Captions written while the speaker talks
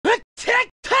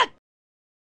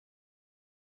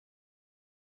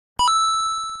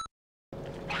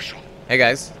Marshall. Hey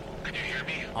guys, Can you hear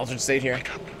me? Altered State here.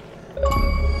 Wake up.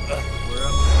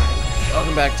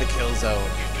 Welcome back to Killzone.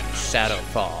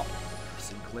 Shadowfall.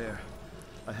 Sinclair,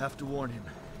 I have to warn him.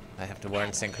 I have to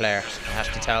warn Sinclair. I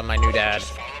have to tell my new dad.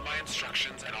 Just follow my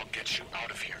instructions and I'll get you out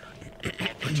of here.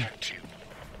 I'll protect you.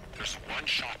 There's one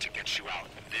shot to get you out.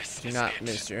 This Do is not it.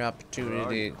 miss your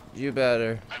opportunity. You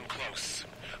better. I'm close.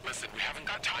 Listen, we haven't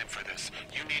got time for this.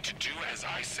 You need to do as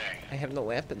I say. I have no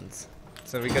weapons.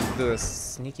 So we get to do a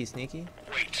sneaky.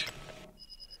 Wait.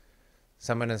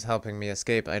 Someone is helping me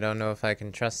escape. I don't know if I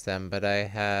can trust them, but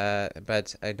I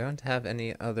don't have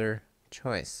any other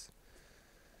choice.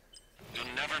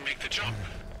 You'll never make the jump.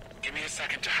 Give me a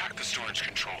second to hack the storage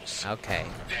controls. Okay.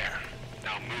 There.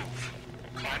 Now move.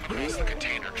 Climb across the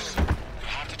containers. You'll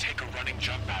have to take a running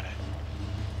jump at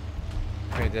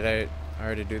it. Wait, did I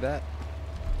already do that?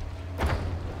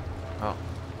 Oh.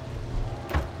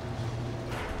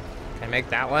 Can I make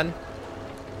that one?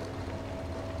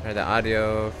 Or the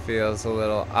audio feels a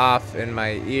little off in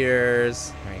my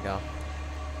ears. There you go.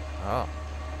 Oh.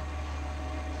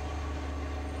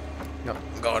 No,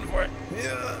 I'm going for it.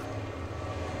 Yeah.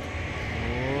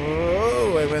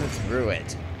 Oh, I went through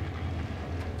it.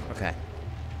 Okay.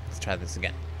 Let's try this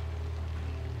again.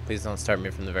 Please don't start me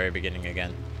from the very beginning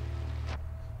again.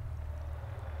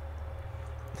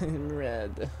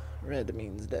 Red. Red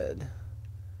means dead.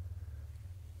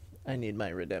 I need my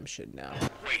redemption now.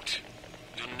 Wait.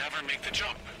 You'll never make the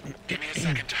jump. Give me a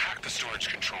second to hack the storage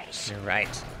controls. You're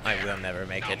right. I will never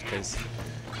make it because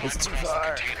it's too Climb across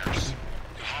far. the containers.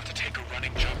 You'll have to take a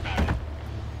running jump at it.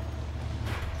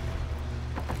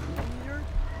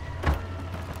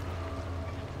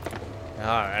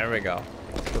 Oh, there we go.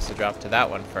 Supposed to drop to that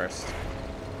one first.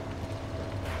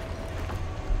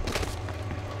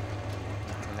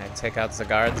 Can I take out the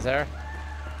guards there?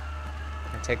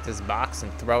 Can I take this box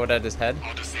and throw it at his head?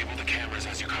 I'll disable the cameras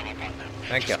as you come up on them.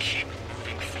 Thank you. Just keep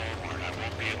moving forward. I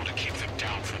won't be able to keep them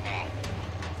down for long.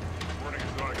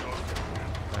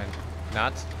 Can I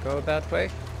not go that way?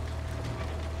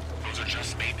 Those are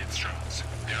just maintenance drones.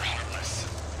 They're harmless.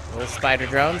 Little spider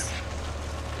drones?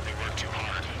 They work too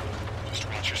hard. Just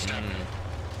watch your step.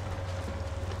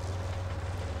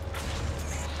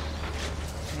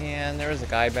 And there was a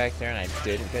guy back there and I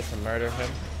didn't get to murder him.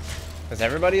 Is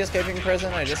everybody escaping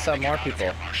prison? I just saw more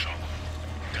people. Marshall.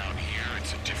 Down here,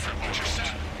 it's a different watch your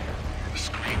step. The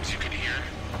screams you can hear.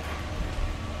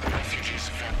 The refugees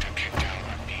affected kicked out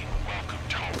are being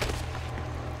welcomed home.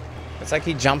 It's like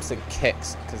he jumps and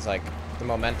kicks, because like the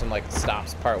momentum like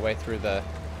stops partway through the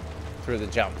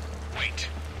jump. Wait.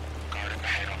 Guard up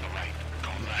ahead on the right.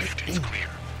 Go left, it's clear.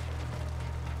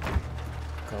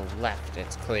 Go left,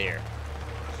 it's clear.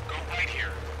 Go right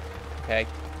here. Okay.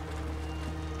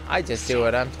 I just do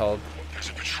what I'm told. There's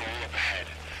a patrol up ahead.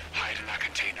 Hide in that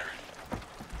container.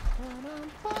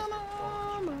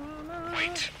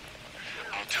 Wait.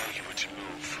 I'll tell you when to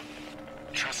move.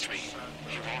 Trust me,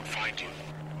 he won't find you.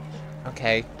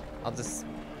 Okay. I'll just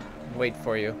wait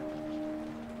for you.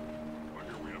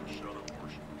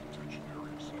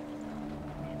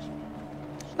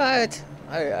 But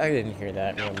I didn't hear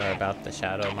that rumor about the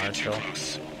Shadow Don't get too Marshal.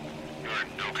 close. You're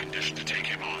in no condition to take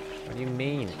him on. What do you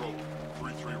mean?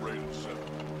 3-3 rated 7.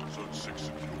 Zone 6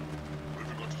 secure.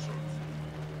 Moving on to zone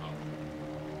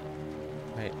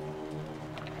 4. Wait.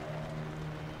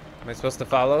 Am I supposed to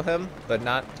follow him, but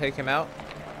not take him out?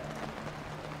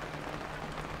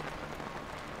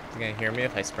 Is he gonna hear me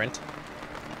if I sprint?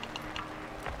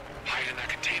 Hide in that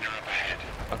container up ahead.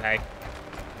 Okay.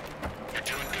 You're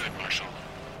doing good, Marshall.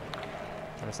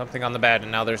 There was something on the bed,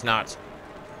 and now there's not.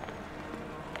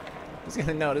 He's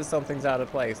gonna notice something's out of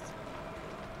place.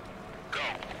 Go.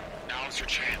 Now's your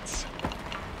chance.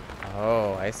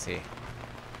 Oh, I see.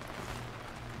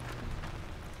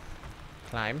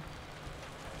 Climb.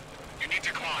 You need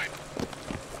to climb.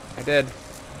 I did.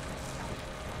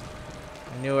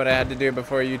 I knew what I had to do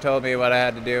before you told me what I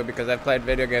had to do because I've played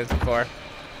video games before.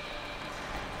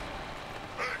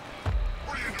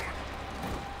 What are you doing?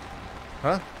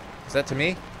 Huh? Is that to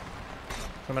me?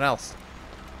 Someone else.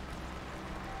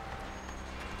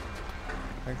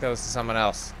 I think that was to someone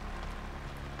else.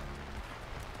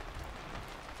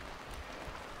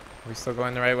 Are we still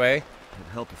going the right way?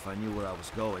 It'd help if I knew where I was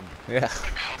going. Yeah.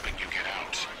 I'm helping you get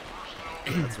out.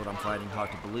 That's what I'm finding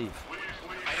hard to believe.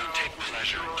 I don't take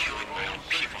pleasure in killing my own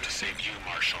people to save you,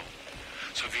 Marshall.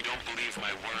 So if you don't believe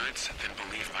my words, then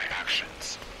believe my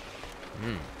actions.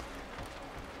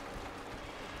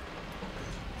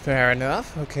 Fair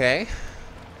enough. Okay.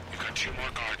 You've got 2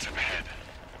 more guards up ahead.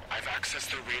 I've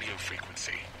accessed their radio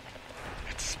frequency.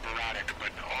 It's sporadic,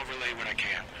 but I'll relay what I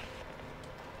can.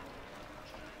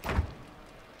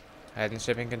 Hide in the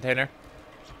shipping container.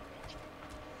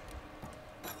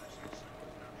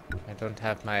 I don't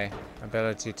have my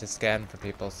ability to scan for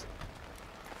peoples.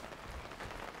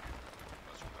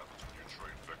 That's what happens when you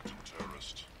train victim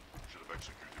terrorists. Should have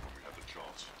executed when we had the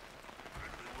chance.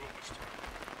 Maybe they will this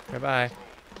time. Goodbye.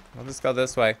 I'll just go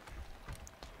this way.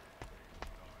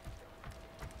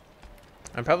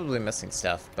 I'm probably missing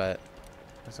stuff, but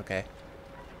that's okay.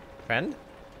 Friend?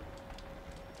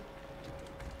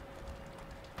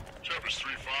 Tempest 3-5,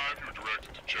 you're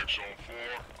directed to check Zone 4.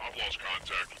 I've lost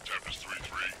contact with Tempest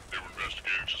 3-3. They were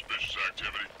investigating suspicious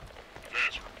activity.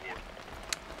 Advance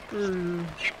report.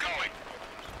 Keep going.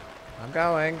 I'm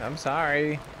going. I'm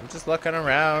sorry. I'm just looking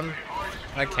around.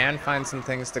 I can find some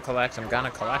things to collect. I'm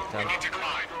gonna collect them. Need to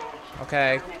climb.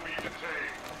 Okay.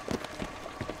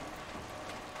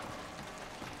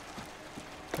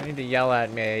 I need to yell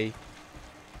at me.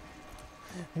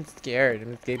 I'm scared.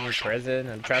 I'm escaping prison.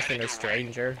 I'm trusting a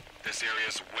stranger. This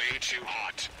area's way too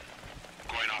hot.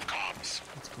 Going off comms.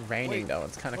 It's raining though.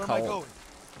 It's kind of Where am I cold. going?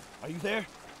 Are you there?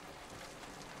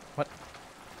 What?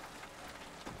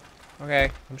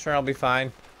 Okay. I'm sure I'll be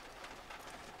fine.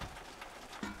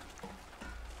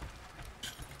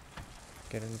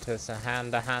 Get into some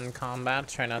hand-to-hand combat.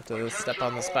 Try not to step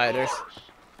on the spiders.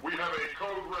 We have a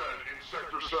code red in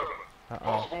Sector 7. Uh-oh.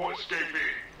 Possible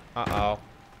escapee. Uh-oh.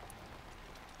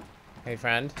 Hey,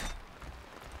 friend.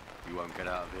 You won't get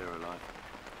out of here alive.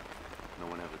 No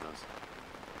one ever does.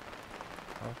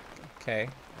 Okay.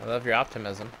 I love your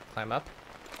optimism. Climb up.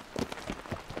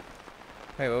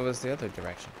 Wait, what was the other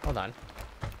direction? Hold on.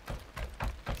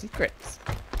 Secrets.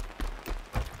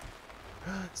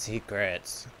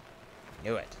 Secrets.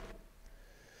 Knew it.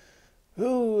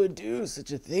 Who would do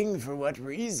such a thing? For what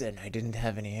reason? I didn't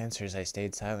have any answers. I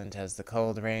stayed silent as the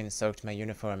cold rain soaked my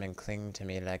uniform and clung to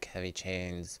me like heavy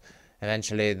chains.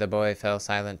 Eventually, the boy fell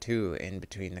silent too. In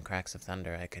between the cracks of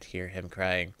thunder, I could hear him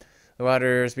crying. The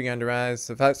waters began to rise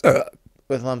so fast,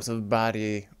 with lumps of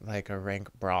body like a rank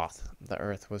broth. The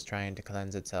earth was trying to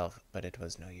cleanse itself, but it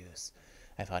was no use.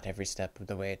 I fought every step of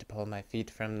the way to pull my feet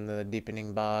from the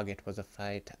deepening bog. It was a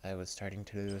fight I was starting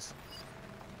to lose.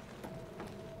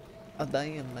 Oh,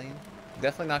 damn, man.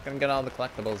 Definitely not gonna get all the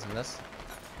collectibles in this.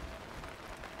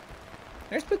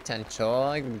 There's potential.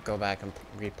 I can go back and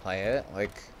replay it.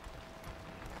 Like,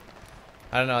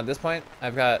 I don't know. At this point,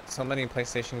 I've got so many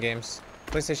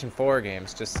PlayStation 4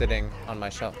 games, just sitting on my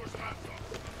shelf.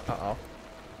 Uh-oh.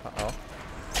 Uh-oh.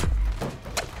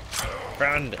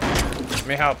 Friend! Let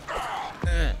me help.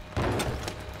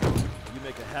 You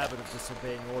make a habit of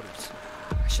disobeying orders.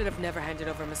 I should have never handed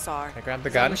over Massar. I grabbed the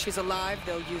As long gun. as she's alive,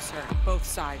 they'll use her. Both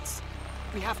sides.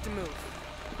 We have to move.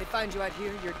 If they find you out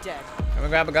here, you're dead. I'm gonna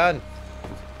grab a gun.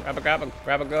 Grab a gun.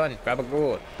 Grab a gun.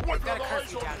 We've got a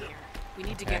curfew down here. We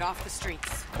need to get off the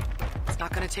streets. It's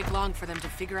not gonna take long for them to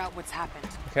figure out what's happened.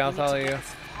 Okay, I'll We need follow to get you. as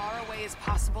far away as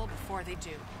possible before they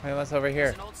do. Wait, what's over here?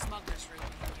 There's an old smuggler's room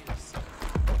we can use.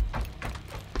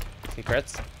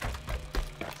 Secrets?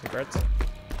 Secrets?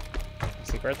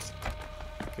 Secrets?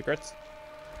 Secrets?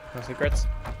 No secrets?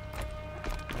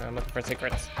 No, I'm looking for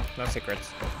secrets. No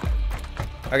secrets.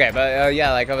 Okay, but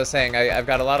yeah, like I was saying, I've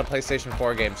got a lot of PlayStation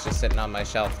 4 games just sitting on my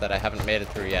shelf that I haven't made it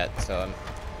through yet, so I'm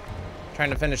trying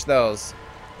to finish those.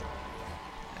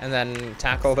 And then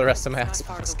tackle the rest of my It's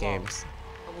not far Xbox to walk, games.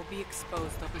 but we'll be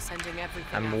exposed. They'll be sending everything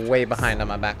I'm after way us. behind on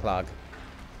my backlog.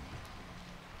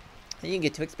 And you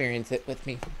get to experience it with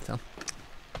me, so.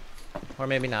 Or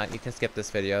maybe not, you can skip this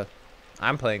video.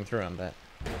 I'm playing through them, but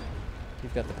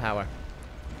you've got the power.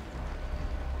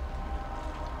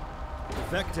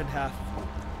 Vectin half.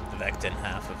 The Vectin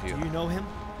half of you. Do you know him?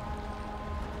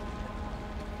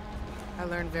 I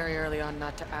learned very early on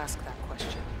not to ask that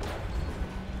question.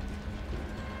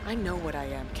 I know what I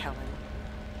am, Kellen,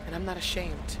 and I'm not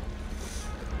ashamed.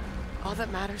 All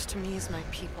that matters to me is my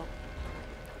people.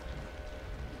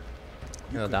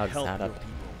 Little could dog's help sat your up. people.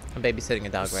 I'm babysitting a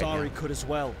dog right Sari now. could as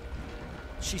well.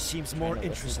 She seems more Trying to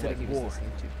listen to interested what he in was war.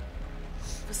 listening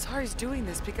to. Vasari's doing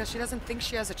this because she doesn't think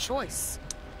she has a choice.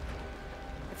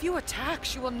 If you attack,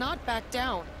 she will not back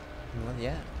down. Well,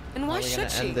 yeah. And How why are we gonna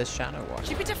should she? end this shadow war?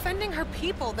 She'd be defending her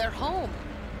people, their home.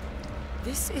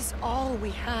 This is all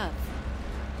we have.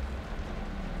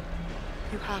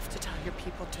 You have to tell your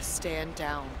people to stand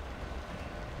down.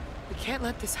 We can't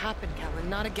let this happen, Kellen,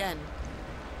 not again.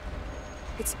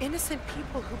 It's innocent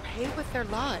people who pay with their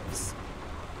lives.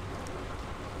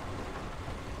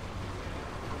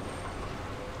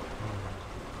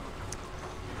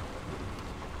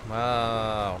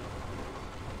 Wow.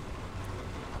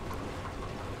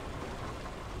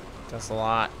 That's a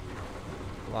lot.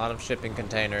 A lot of shipping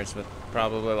containers with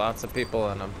probably lots of people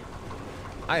in them.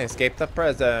 I escaped the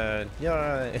prison. Yay!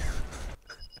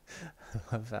 I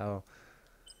love how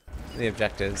the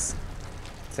objectives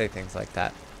say things like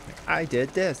that. Like, I did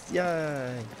this. Yay!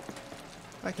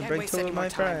 I can Can't bring waste 2 any of more my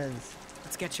time. friends.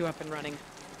 Let's get you up and running.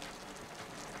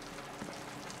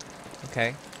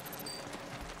 Okay.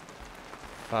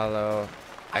 Follow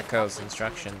Echo's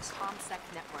instructions. ComSec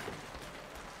network.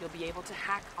 You'll be able to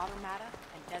hack automata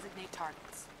and designate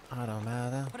targets.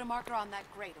 Automata. Put a marker on that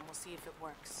grate and we'll see if it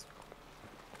works.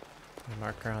 A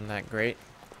marker on that grate.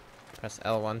 Press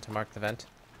L1 to mark the vent.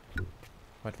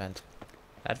 What vent?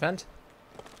 That vent?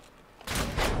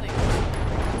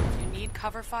 If you need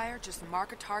cover fire, just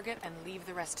mark a target and leave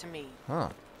the rest to me. Oh,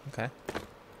 okay.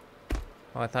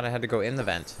 Oh, I thought I had to go in the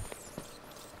vent.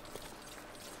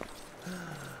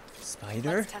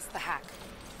 Spider? Let's test the hack.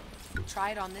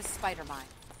 Try it on this spider mine.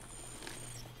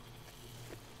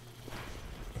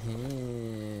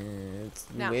 It's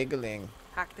Now. wiggling.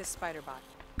 Hack this spider bot.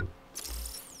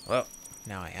 Well,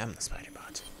 now I am the spider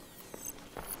bot.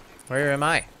 Where am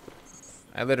I?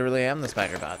 I literally am the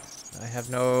spider bot. I have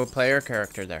no player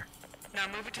character there. Now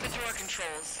move it to the door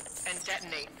controls and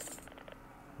detonate.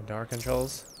 The door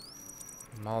controls?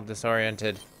 I'm all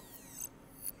disoriented.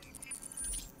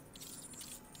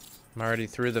 I'm already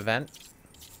through the vent.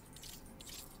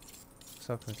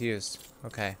 So confused.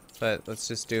 Okay, but let's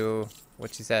just do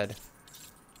what you said.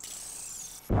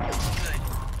 Good.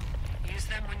 Use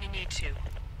them when you need to.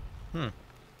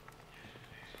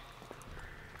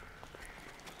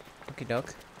 Okie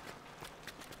doke.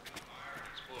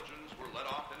 Explosions were let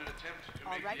off in an attempt to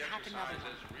All make right, the hack another exercise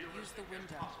one. as realistic Use the as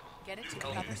window. possible. Get it to the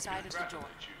other side of the door.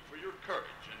 Congratulate you for your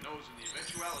courage and knows in the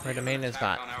eventuality Where the of main an is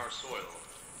attack bot. on our soil,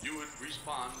 you would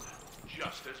respond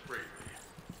just as bravely.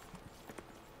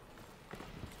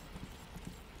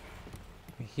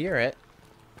 We hear it.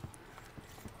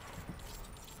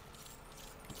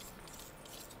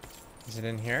 Is it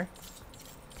in here?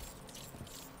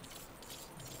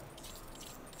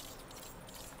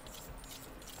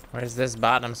 Where's this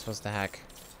bot I'm supposed to hack?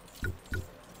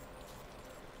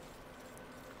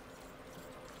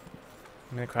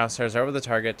 I'm gonna crosshairs over the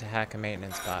target to hack a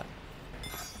maintenance bot.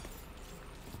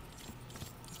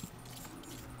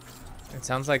 It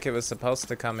sounds like it was supposed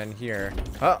to come in here.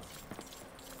 Oh!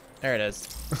 There it is.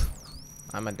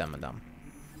 I'm a dumb.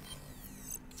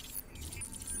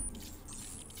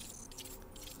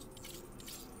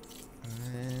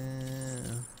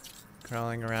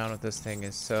 Crawling around with this thing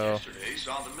is so... Yesterday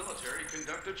saw the military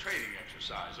conduct a training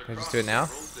exercise I across just do it now?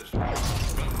 several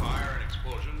districts. Gunfire and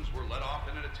explosions were let off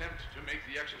in an attempt to make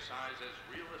the exercise as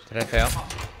realistic Did I fail? as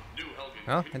possible. New Helghast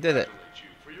Oh, I did it. congratulates you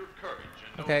for your courage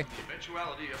and knows Okay. the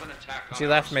eventuality of an attack on She our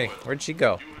left me. soil, Where'd she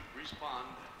go? you would respond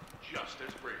just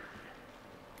as bravely.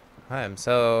 I am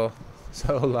so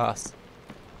lost.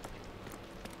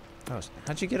 Oh,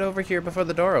 how'd you get over here before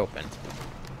the door opened?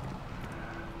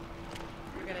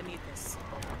 You're gonna need this.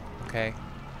 Okay.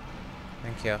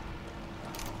 Thank you.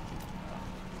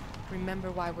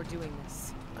 Remember why we're doing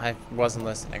this. I wasn't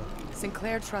listening.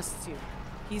 Sinclair trusts you.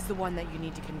 He's the one that you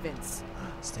need to convince.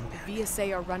 Stimpak.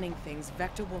 VSA are running things.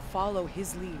 Vector will follow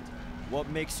his lead. What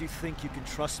makes you think you can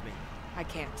trust me? I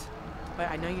can't. But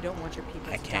I know you don't want your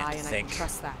people I to can't die, and I think. can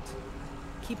trust that.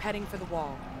 Keep heading for the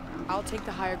wall. I'll take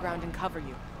the higher ground and cover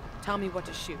you. Tell me what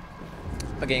to shoot.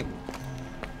 Okay.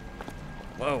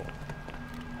 Whoa.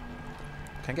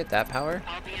 Can I get that power?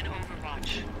 I'll be in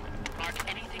Overwatch. Mark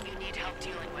anything you need help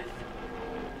dealing with.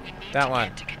 We need That to one.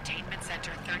 get to Containment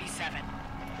Center 37.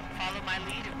 Follow my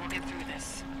lead and we'll get through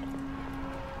this.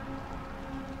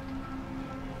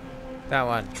 That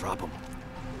one. Drop him.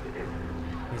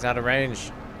 He's out of range.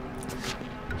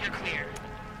 You're clear.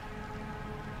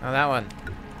 Oh, that one.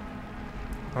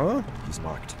 Huh? He's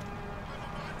marked.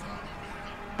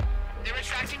 They're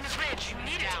retracting the bridge. You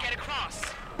need it to get across.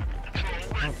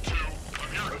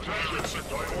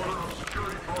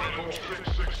 Security Protocol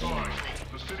 669.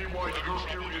 The citywide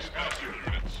curfew is active.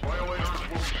 Violators will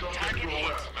be subject to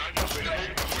arrest.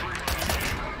 Vacate the street.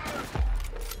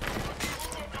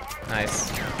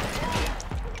 Nice.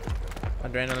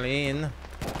 Adrenaline.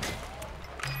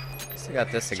 Still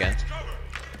got this again.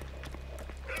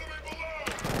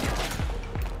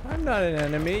 I'm not an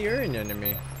enemy, you're an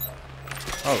enemy.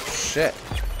 Oh shit.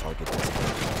 Target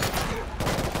designated.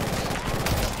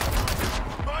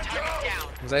 Target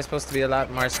down. Was I supposed to be a lot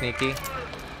more sneaky?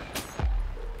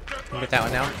 Can you get that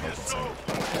one now?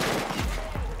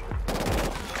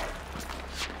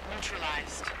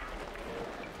 Neutralized.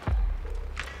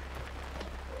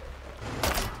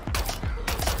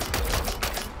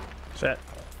 Shit.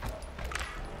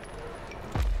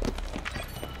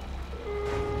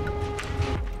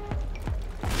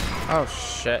 Oh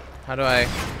shit. How do I...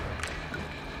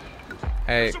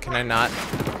 Hey, can I not?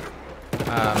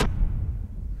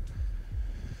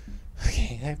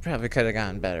 Okay, I probably could have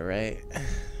gotten better, right?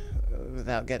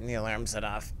 Without getting the alarm set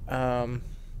off.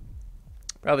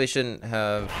 Probably shouldn't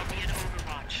have... I'll be in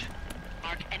Overwatch.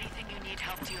 Mark anything you need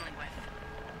help dealing with.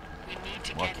 We need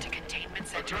to get to Containment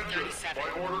Center 37.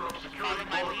 Follow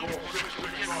my leads, we'll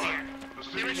take you clear.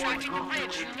 They're retracting the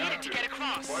bridge. You need it to get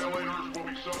across. Violators will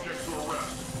be subject to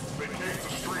arrest. Vacate the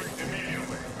street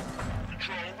immediately.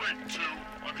 Control, Rating 2.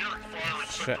 I'm hearing fire in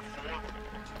Shit. Sector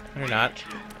 4. You're not.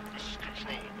 Rating 2, this is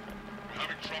Control. We're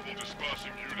having trouble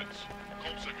dispersing units.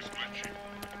 Comsec is glitchy.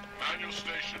 Man your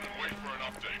station and wait for an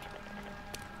update.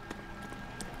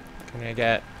 Can I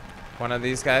get one of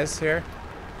these guys here?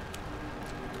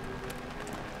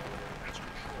 It's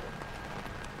Control.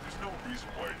 There's no reason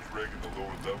why Dreg in the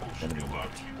lower levels should be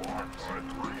allowed to keep arms. I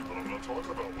agree, but I'm not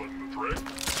talking about letting the Dreg.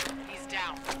 He's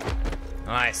down.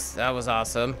 Nice. That was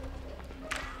awesome.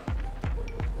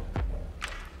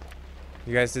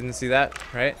 You guys didn't see that,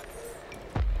 right?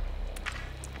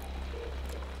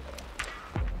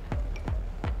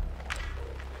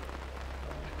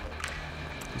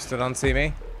 You still don't see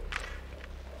me?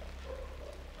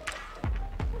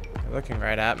 You're looking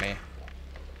right at me.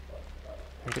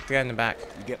 Get the guy in the back.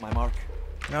 You get my mark?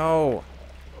 No.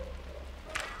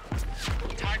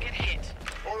 Target hit.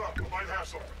 Hold up, we might have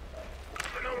something.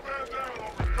 I got a man down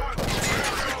over here. Cut!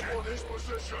 Man up on his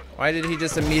position. Why did he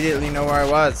just immediately know where I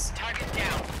was? Target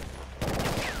down.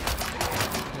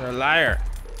 You're a liar.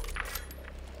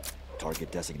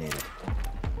 Target designated.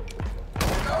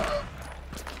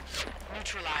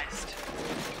 Neutralized.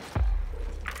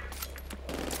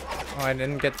 Oh, I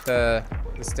didn't get the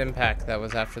stim pack that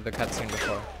was after the cutscene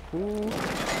before. Who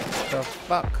the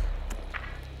fuck?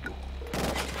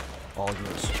 All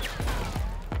yours.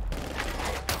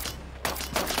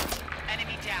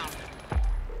 Enemy down.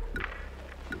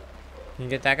 Can you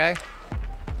get that guy?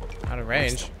 Out of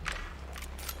range.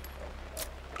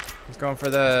 He's going for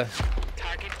the...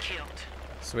 Target killed.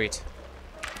 Sweet.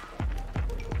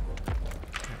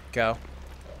 Go.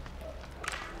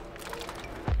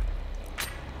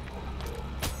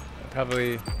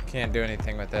 Probably can't do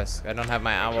anything with this. I don't have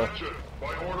my owl. Attention.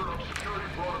 By order of Security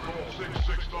Protocol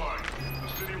 669, the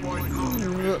citywide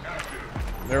curfew is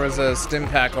active. There was a stim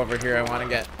pack over here I want to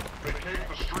get. Vacate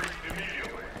the street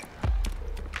immediately.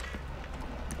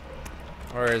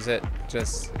 Or is it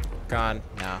just gone?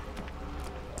 No.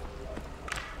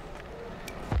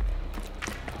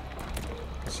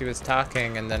 She was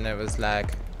talking and then it was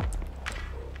like...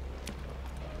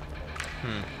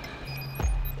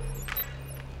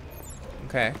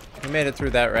 Okay, we made it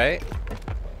through that, right?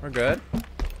 We're good.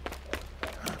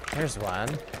 There's one.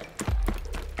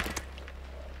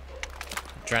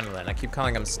 Adrenaline. I keep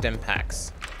calling them stim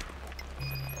packs.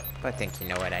 But I think you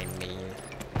know what I mean.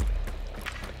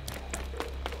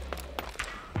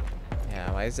 Yeah,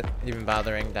 why is it even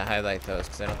bothering to highlight those?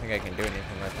 Because I don't think I can do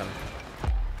anything with them.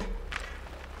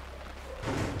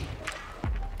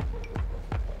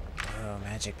 Oh,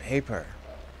 magic paper.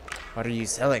 What are you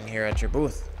selling here at your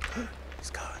booth? He's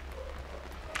gone.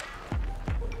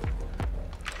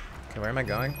 Okay, where am I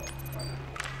going?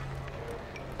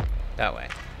 That way.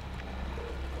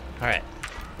 Alright.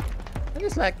 I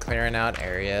just like clearing out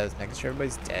areas, making sure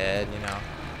everybody's dead, you know.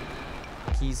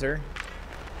 Keezer.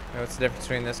 What's the difference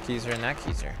between this Keezer and that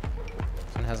Keezer?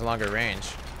 This one has a longer range.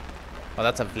 Oh,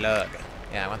 that's a Vlug.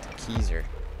 Yeah, I want the Keezer.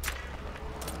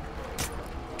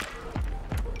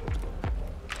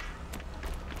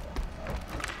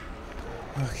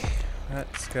 Okay,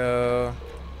 let's go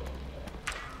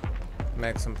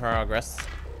make some progress.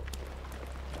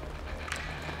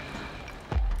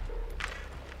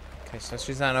 Okay, so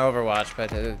she's on Overwatch,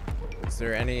 but is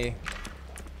there any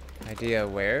idea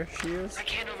where she is? I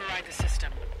can't override the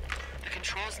system. The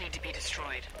controls need to be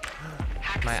destroyed.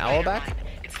 Hack My the owl spider back? line.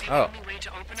 It's the Oh. only way to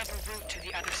open up a route to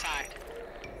the other side.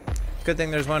 Good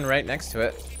thing there's one right next to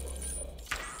it.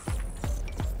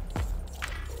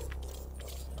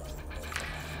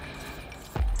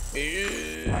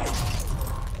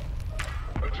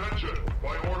 Attention.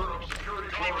 By order of Security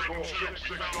Protocol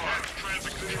 669,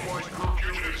 citywide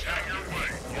curfew is active.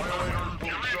 Violators will be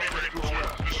subject to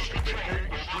arrest. Vacate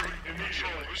the street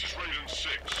immediately. This is Raiden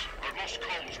 6. I've lost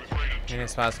comms with Raiden 2. Mini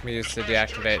spots can be used to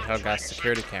deactivate Helghast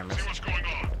security cameras. See what's going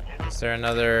on. Is there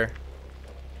another...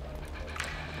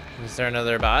 Is there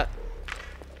another bot?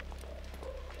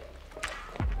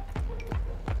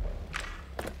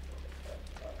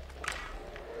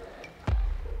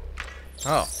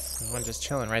 Oh, there's one just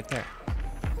chilling right there.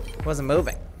 Wasn't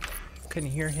moving. Couldn't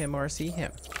hear him or see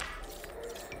him.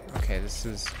 Okay. Okay, this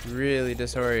is really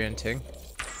disorienting.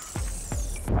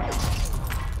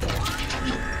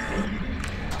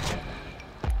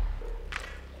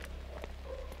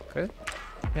 Good?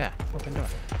 Yeah, open door.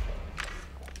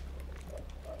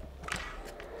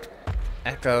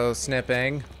 Echo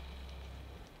sniping.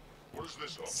 What is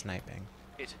this? Sniping.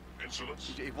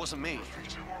 Insolence. It wasn't me. You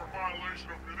are a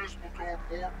violation of Municipal Code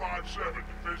 457,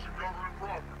 defacing government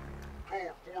property.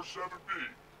 Code 47B.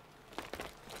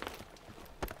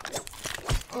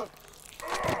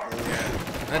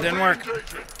 That didn't work.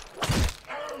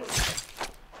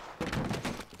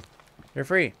 You're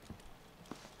free.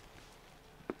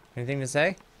 Anything to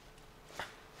say?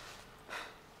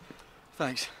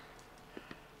 Thanks.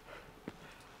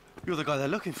 You're the guy they're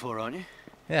looking for, aren't you?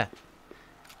 Yeah.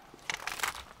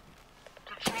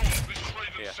 Control, this is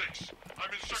Raven Yeah. 6. I'm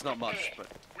in It's Sector not much, 4. but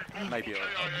We've maybe moved it'll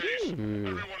help. KIAs.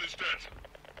 Everyone is dead.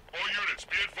 All units,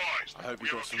 be advised. I hope we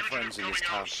you've have got some a friends in fugitive this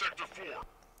coming out town. of Sector 4.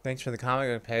 Thanks for the comic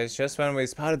book page. Just when we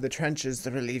spotted the trenches,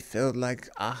 the relief felt like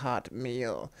a hot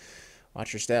meal.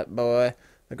 Watch your step, boy.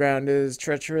 The ground is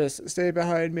treacherous. Stay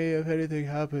behind me. If anything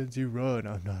happens, you run.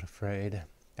 I'm not afraid.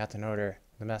 Got an order.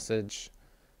 The message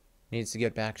needs to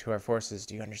get back to our forces.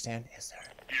 Do you understand? Yes, sir.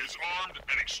 He is armed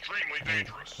and extremely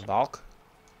dangerous. A bulk?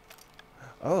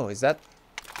 Oh, is that...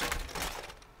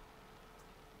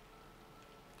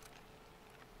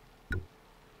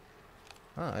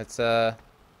 Oh, it's,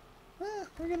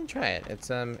 we're gonna try it.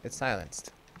 It's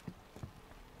silenced.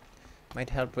 Might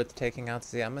help with taking out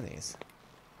the enemies.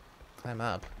 Climb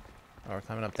up. Oh, we're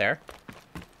climbing up there?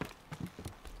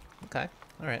 Okay,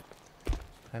 alright.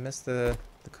 I missed the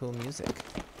cool music.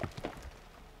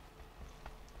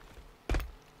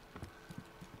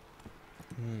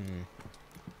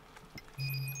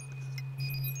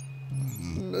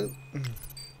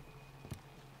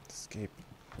 Escape.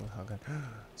 Oh, how good.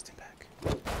 Stay back.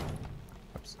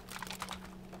 Oops.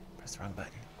 Press the wrong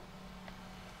button.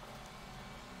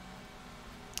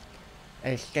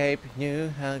 Escape new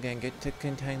Helghast. Get to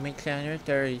containment center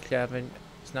 37.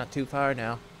 It's not too far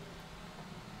now.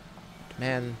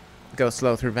 Man, go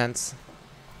slow through vents.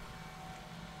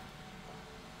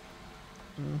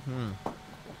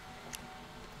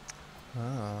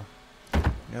 Oh.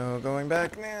 No going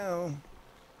back now.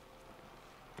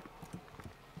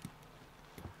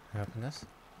 Can I open this?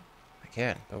 I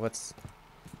can, but what's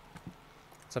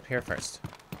up here first?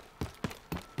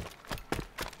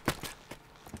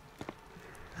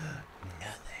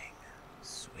 Nothing.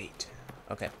 Sweet.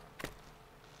 Okay.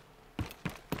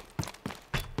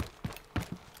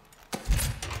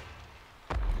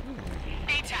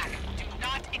 ATAC, do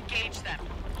not engage them.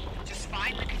 Just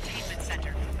find the containment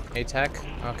center.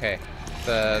 ATAC? Okay.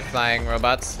 The flying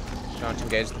robots. Don't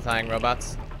engage the flying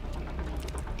robots.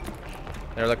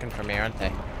 They're looking for me, aren't they?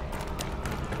 The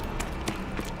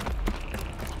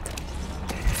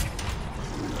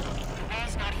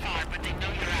wall's not far, but they know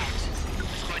you're out.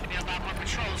 There's going to be a lot more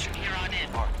patrols from here on in.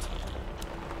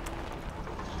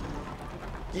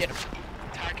 Get him.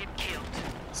 Target killed.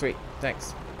 Sweet.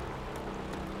 Thanks.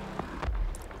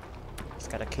 He's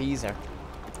got a keezer.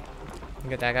 You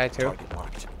get that guy too? Target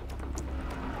marked.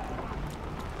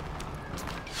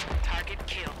 Target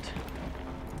killed.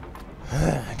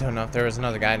 I don't know if there was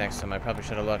another guy next to him. I probably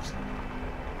should have looked.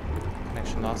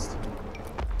 Connection lost.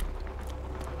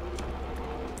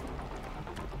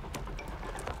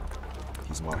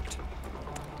 He's marked.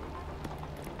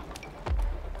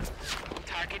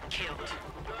 Target killed.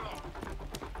 Come on.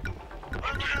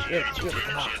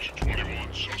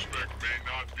 21 suspect may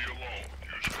not be alone.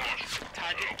 Use caution.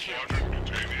 Target killed. Project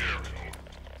contain the area.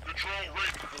 Control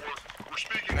Raven 4. We're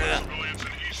speaking with civilians in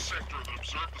East Sector that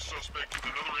observed the suspect with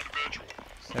another individual.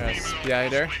 Is there a Female,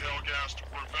 spider? possibly Helghast.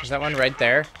 We're Is that one right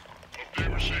there?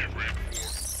 Update received, Raven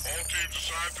 4. All teams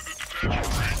assigned to the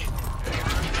detention range.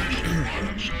 Other information on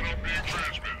and setup being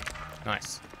transmitted.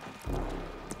 Nice.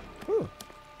 Whew.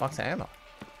 Box of ammo.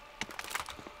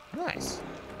 Nice.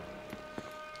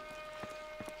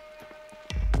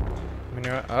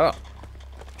 Oh,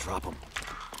 Drop him.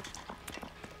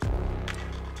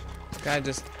 this guy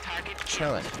just Target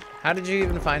chilling. How did you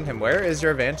even find him? Where is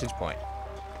your vantage point?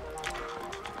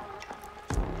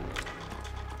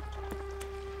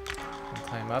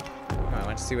 Climb up. Oh, I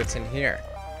want to see what's in here.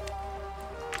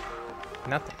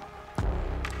 Nothing.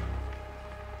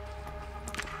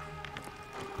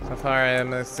 So far, I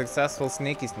am a successful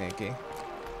sneaky.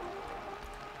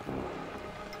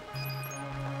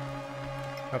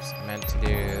 Oops, I meant to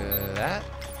do that.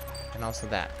 And also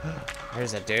that.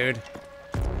 There's a dude.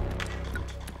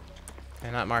 Can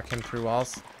I not mark him through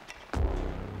walls?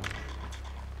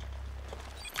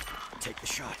 Take the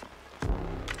shot.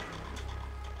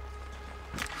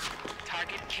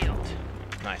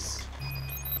 Nice.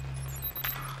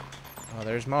 Oh,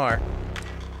 there's more.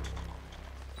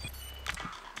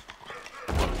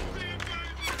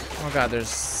 Oh god, there's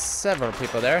several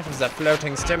people there. There's a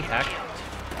floating stim pack.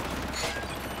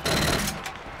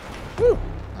 Woo!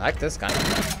 I like this gun.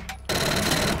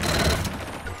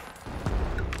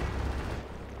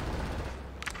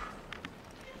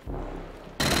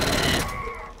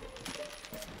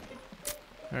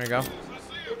 There we go.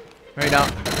 No, you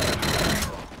don't.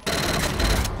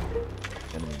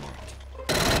 Enemy marked.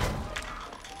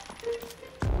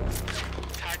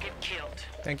 Target killed.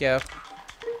 Thank you.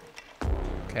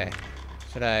 Okay.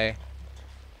 Should I...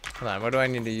 Hold on, what do I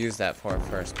need to use that for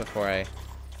first before I...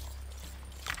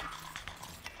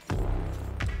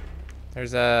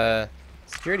 There's a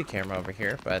security camera over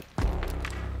here, but...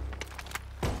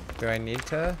 Do I need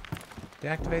to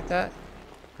deactivate that?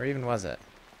 Or even was it?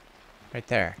 Right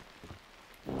there.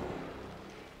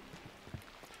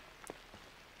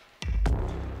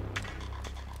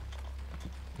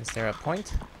 Is there a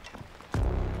point?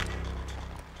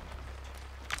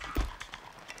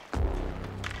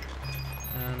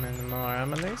 And more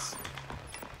ammo on these.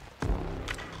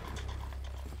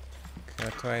 Okay,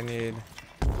 what do I need?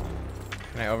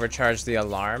 Can I overcharge the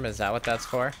alarm? Is that what that's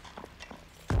for?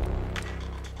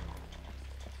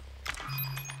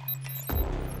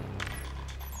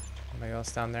 Anybody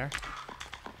else down there?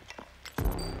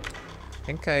 I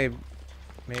think I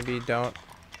maybe don't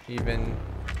even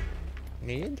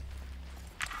need?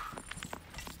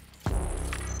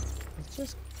 It's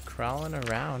just crawling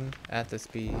around at the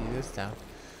speed this time.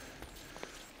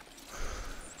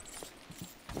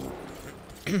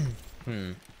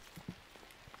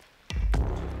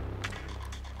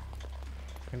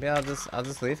 Maybe I'll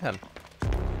just leave him.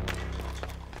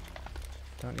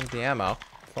 Don't need the ammo.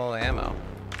 Full ammo.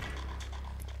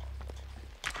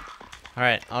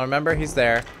 Alright, I'll remember he's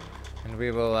there. And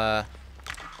we will go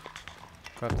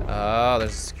up to, oh,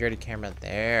 there's a security camera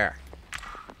there.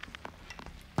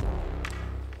 Is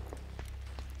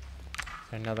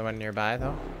there another one nearby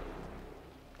though?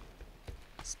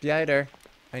 Spider,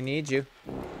 I need you.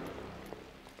 What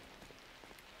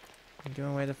are you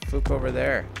doing way the fuck over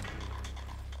there?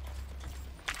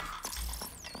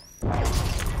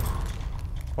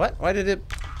 What? Why did it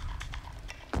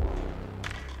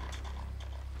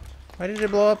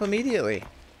blow up immediately?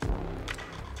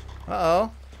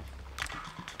 Uh-oh.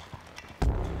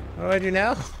 What do I do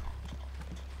now? Is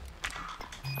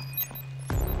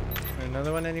there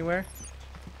another one anywhere?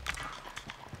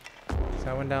 Is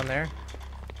that one down there?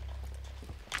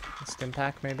 A stim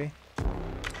pack, maybe?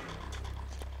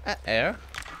 Uh-oh.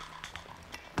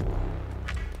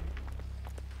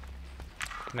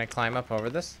 Can I climb up over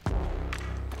this?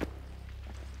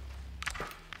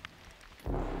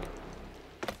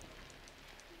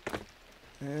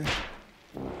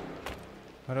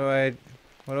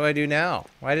 What do I do now?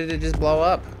 Why did it just blow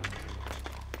up?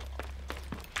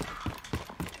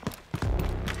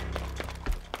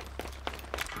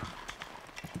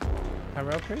 My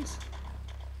rope, please?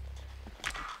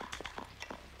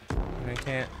 I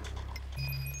can't.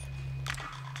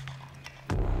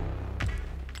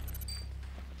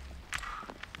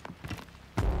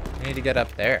 I need to get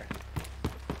up there.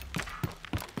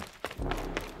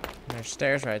 There's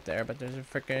stairs right there, but there's a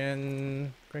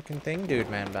frickin' thing, dude,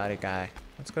 man, body guy.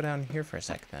 Let's go down here for a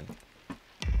sec, then.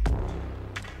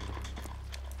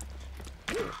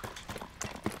 I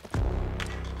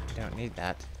don't need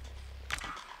that.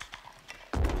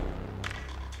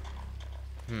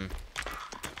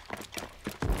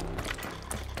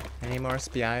 Any more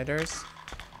spiders?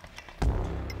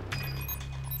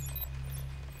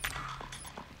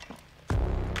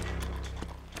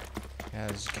 Yeah,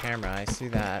 there's a camera. I see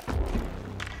that.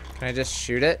 Can I just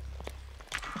shoot it?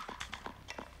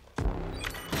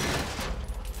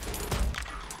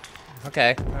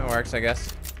 Okay, that works, I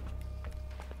guess.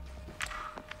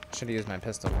 Should have used my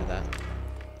pistol for that.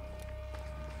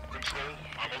 Control,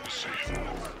 I'm on the scene.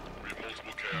 We have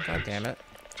multiple casualties. God damn it.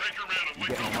 Take your man and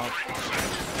leave the operating set.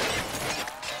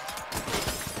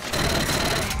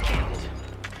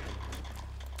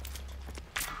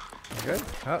 Good?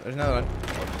 Oh, there's another one.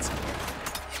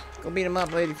 Go beat him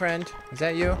up, lady friend. Is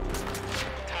that you?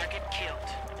 Target killed.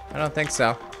 I don't think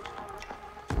so.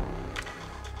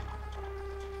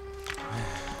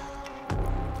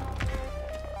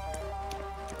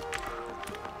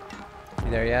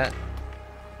 You there yet?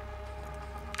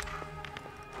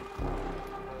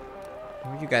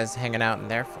 What are you guys hanging out in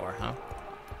there for, huh?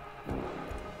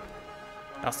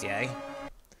 Dossier.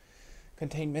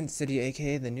 Containment City,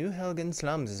 aka the New Helgen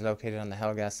Slums, is located on the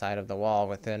Helghast side of the wall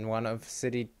within one of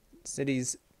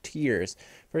city's tiers.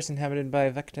 First inhabited by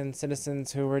Vectan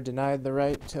citizens who were denied the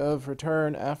right of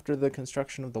return after the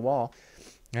construction of the wall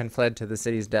and fled to the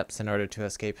city's depths in order to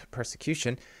escape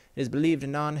persecution. It is believed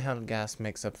non-Helghast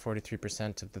makes up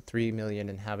 43% of the 3 million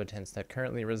inhabitants that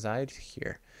currently reside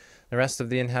here. The rest of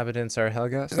the inhabitants are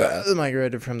Helghast,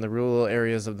 migrated from the rural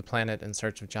areas of the planet in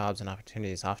search of jobs and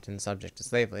opportunities, often subject to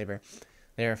slave labor.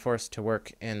 They are forced to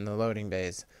work in the loading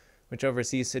bays, which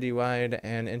oversees citywide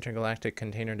and intergalactic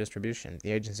container distribution.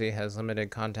 The agency has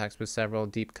limited contacts with several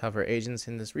deep cover agents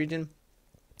in this region.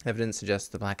 Evidence suggests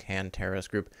the Black Hand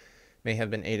terrorist group may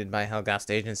have been aided by Helghast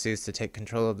agencies to take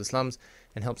control of the slums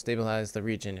and help stabilize the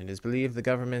region. It is believed the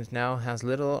government now has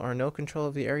little or no control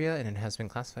of the area, and it has been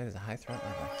classified as a high threat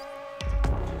level.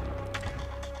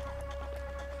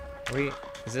 Wait,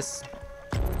 is this...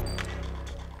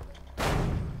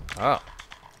 Oh,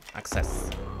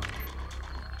 access.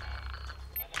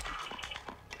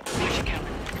 Watch, Kellen.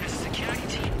 There's a security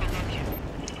team below you.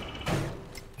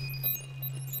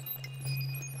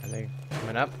 Are they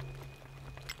coming up?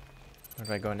 Where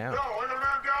do I go now? Yo, I got a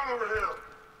man down over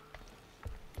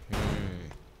here.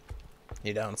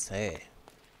 You don't say.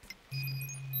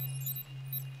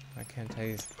 I can't tell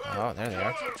you. Oh, there they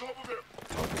are.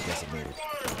 Target designated.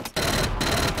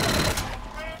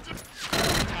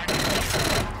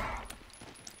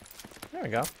 There we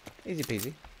go. Easy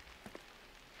peasy.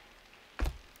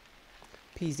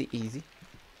 Peasy easy.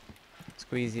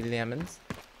 Squeezy lemons.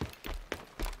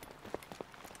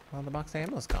 Well, the box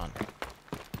ammo's gone.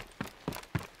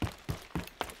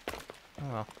 Oh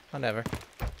well, whatever.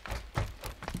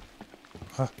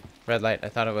 Huh. Red light. I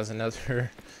thought it was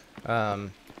another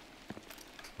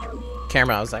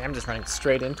camera. I was like, I'm just running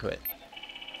straight into it.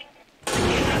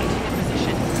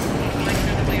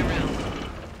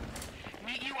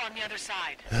 Meet you on the other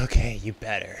side. Okay, you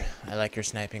better. I like your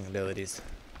sniping abilities.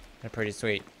 They're pretty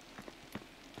sweet.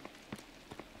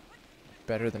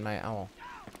 Better than my owl.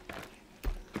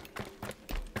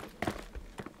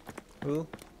 Who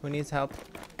needs help?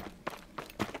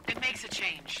 It makes a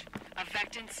change. A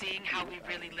Vectan seeing how we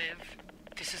really live.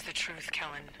 This is the truth,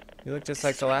 Kellen. You look just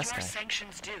like the last Your guy.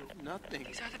 sanctions do. Nothing.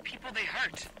 These are the people they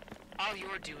hurt. All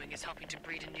you're doing is helping to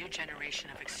breed a new generation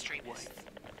of extremists.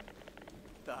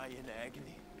 Die in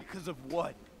agony. Because of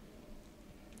what?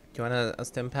 Do you want a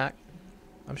stim pack?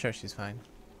 I'm sure she's fine.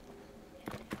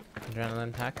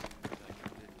 Adrenaline pack.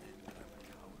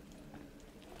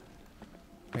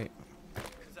 Wait.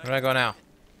 Where do I go now?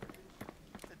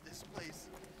 This place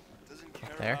doesn't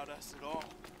care There? about us at all.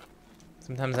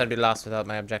 Sometimes I'd be lost without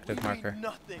my objective marker.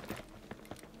 Nothing.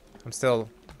 I'm still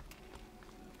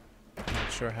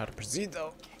not sure how to proceed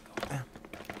though.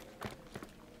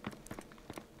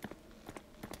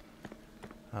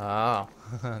 Oh,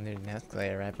 there's an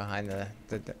escalator right behind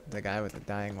the guy with the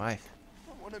dying wife.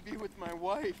 I want to be with my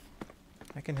wife.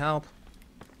 I can help.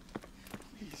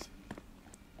 Please.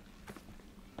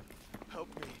 Help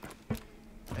me.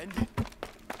 End it.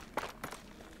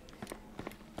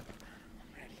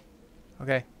 I'm ready.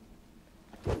 Okay.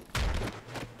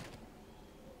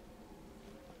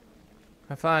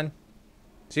 Have fun.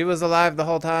 She was alive the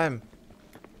whole time.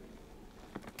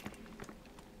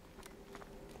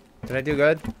 Did I do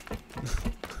good?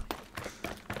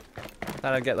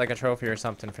 Thought I'd get like a trophy or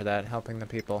something for that, helping the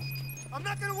people. I'm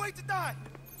not gonna wait to die.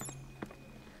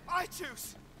 I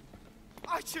choose.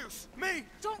 I choose. Me.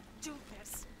 Don't do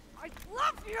this. I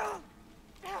love you.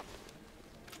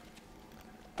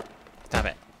 Stop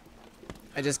it.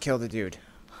 I just killed a dude.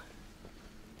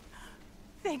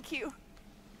 Thank you.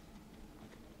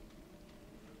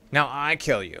 Now I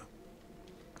kill you.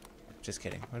 Just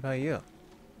kidding. What about you?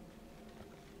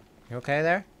 You okay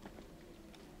there?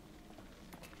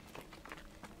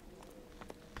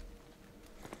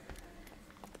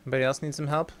 Anybody else need some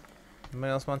help?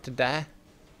 Anybody else want to die?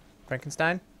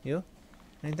 Frankenstein? You?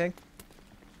 Anything?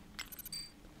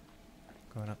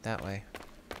 Going up that way.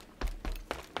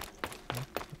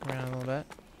 Look around a little bit.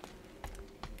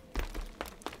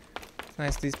 It's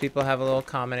nice these people have a little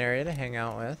common area to hang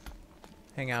out with.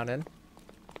 Hang out in.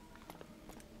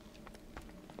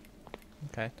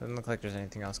 Okay, doesn't look like there's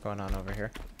anything else going on over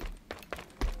here.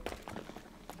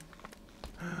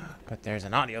 But there's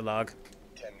an audio log.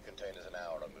 10 containers an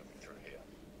hour are moving through here.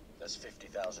 There's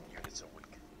 50,000 units a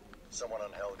week. Someone on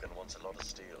Helghast wants a lot of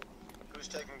steel. Who's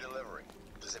taking delivery?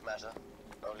 Does it matter?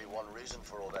 Only one reason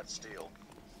for all that steel.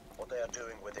 What they are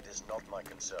doing with it is not my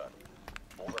concern.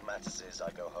 All that matters is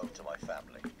I go home to my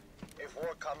family. If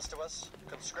war comes to us,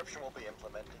 conscription will be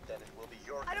implemented, then it will be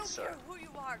your I don't concern. care who you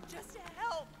are, just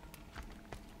help.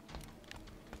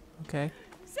 Okay,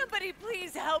 Somebody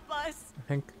please help us. I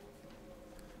think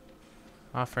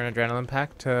offer an adrenaline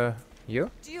pack to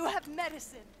You? Do you have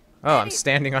medicine? Oh, I'm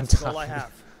standing on top. That's all I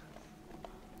have.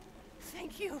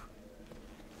 Thank you.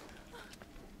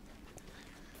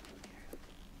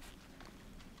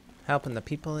 Helping the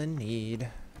people in need.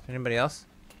 Anybody else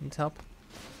needs help?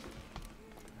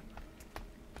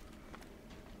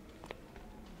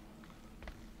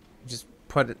 Just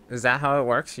put it. Is that how it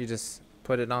works? You just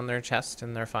put it on their chest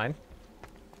and they're fine?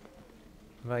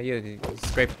 What about you? You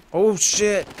scrape. Oh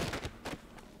shit!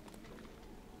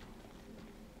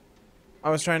 I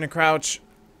was trying to crouch.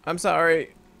 I'm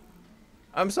sorry.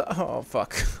 Oh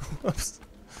fuck. Whoops.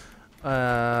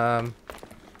 I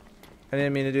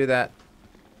didn't mean to do that.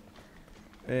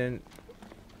 I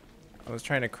was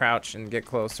trying to crouch and get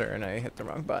closer and I hit the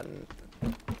wrong button.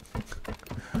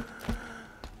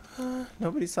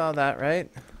 Nobody saw that,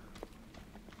 right?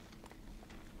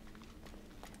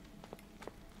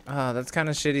 Oh, that's kind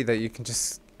of shitty that you can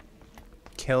just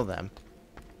kill them.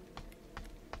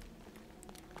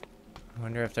 I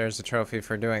wonder if there's a trophy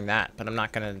for doing that, but I'm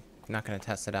not gonna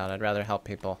test it out. I'd rather help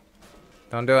people.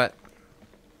 Don't do it.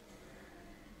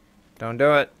 Don't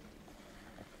do it.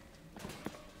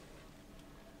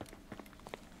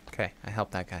 Okay, I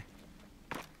helped that guy.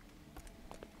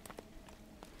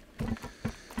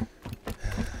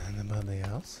 Anybody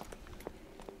else?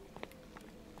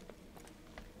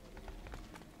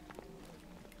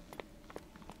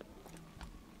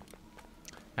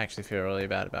 I actually feel really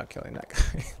bad about killing that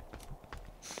guy.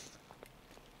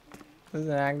 It was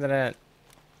an accident.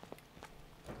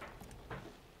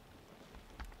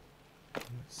 I'm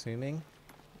assuming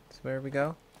that's where we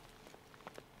go.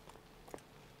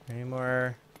 Any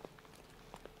more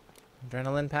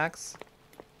adrenaline packs?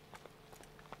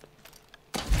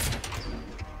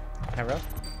 Arrow?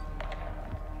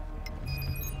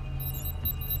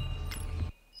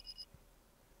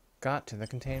 Got to the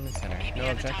containment center. No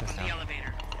objectives now.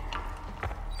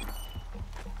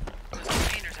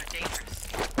 Containers are dangerous.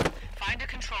 Find a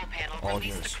control panel,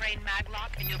 release the crane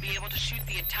maglock, and you'll be able to shoot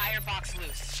the entire box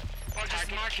loose. Or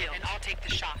just mark it and I'll take the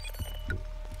shot.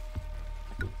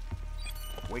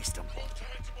 Waste them.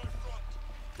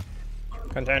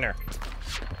 Container.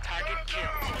 Target killed.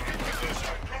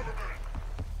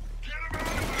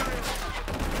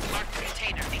 Mark the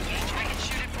container. Engage. I can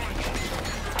shoot it for you.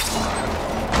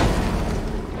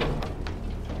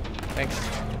 Thanks.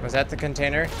 Was that the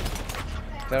container? Is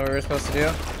that what we were supposed to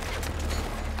do?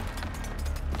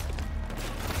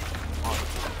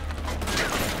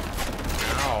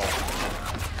 Ow.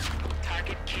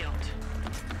 Target killed.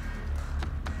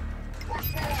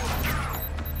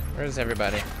 Where's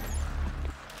everybody?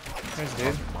 There's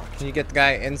dude. Can you get the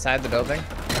guy inside the building?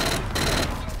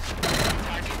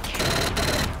 Target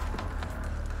killed.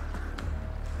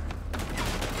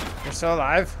 You're still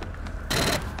alive?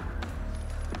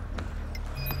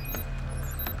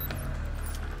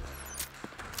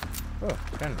 Oh,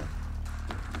 friendly.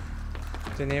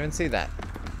 Didn't even see that.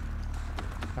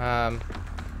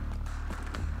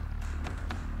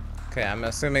 Okay, I'm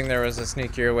assuming there was a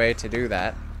sneakier way to do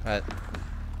that, but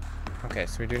okay,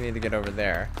 so we do need to get over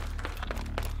there.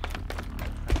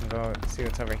 I can go see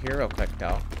what's over here real quick,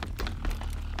 though.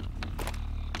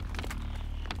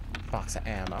 Box of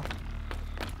ammo.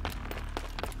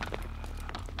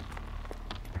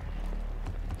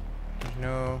 There's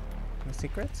no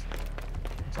secrets?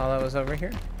 That's all that was over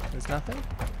here? There's nothing?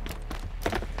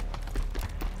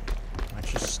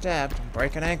 Watch your step, don't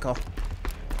break an ankle.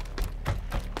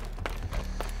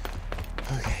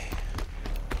 Okay.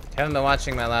 If you haven't been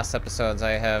watching my last episodes,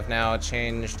 I have now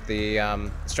changed the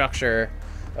structure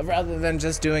of, rather than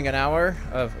just doing an hour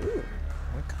of... Ooh,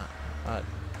 what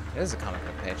it is a comic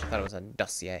book page. I thought it was a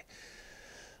dossier.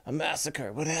 A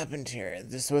massacre. What happened here?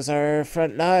 This was our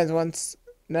front lines once.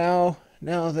 Now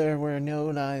there were no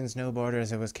lines, no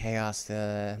borders. It was chaos.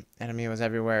 The enemy was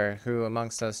everywhere. Who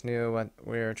amongst us knew what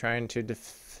we were trying to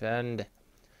defend?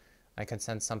 I could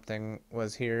sense something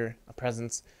was here, a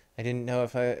presence. I didn't know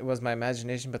if it was my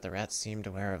imagination, but the rats seemed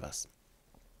aware of us.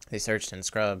 They searched and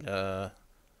scrubbed.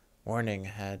 Warning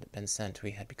had been sent.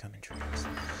 We had become intruders.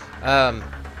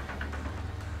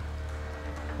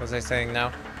 What was I saying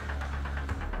now?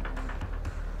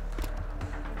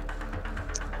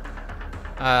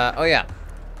 Oh yeah.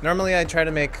 Normally I try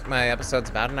to make my episodes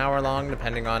about an hour long,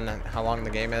 depending on how long the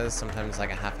game is. Sometimes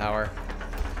like a half hour.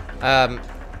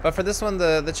 But for this one,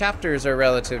 the chapters are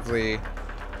relatively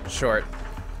short.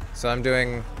 So I'm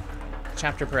doing a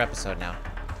chapter per episode now.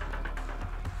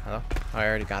 Hello? Oh, I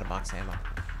already got a box of ammo.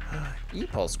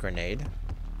 E-pulse grenade.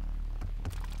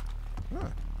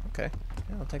 Oh, okay.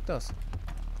 Yeah, I'll take those.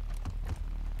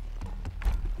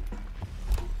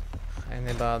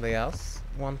 Anybody else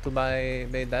want to buy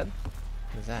that?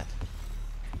 What is that?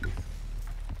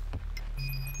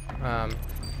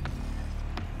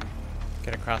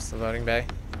 Get across the loading bay.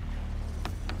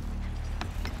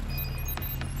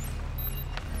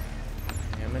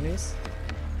 Enemies?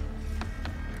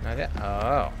 Not yet.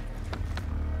 Oh.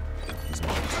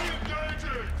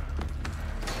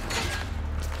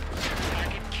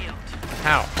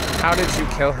 How? How did you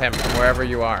kill him from wherever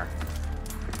you are?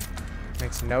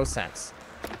 Makes no sense.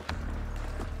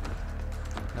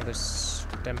 Another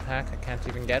stim pack I can't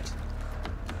even get.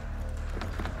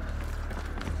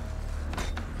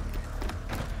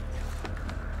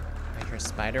 I hear a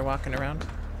spider walking around.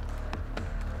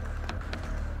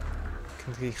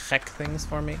 Can he check things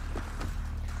for me?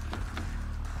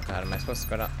 Oh God, am I supposed to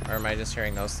go down? Or am I just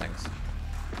hearing those things?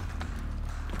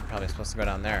 I'm probably supposed to go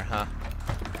down there, huh?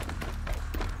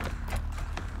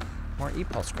 More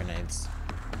e-pulse grenades.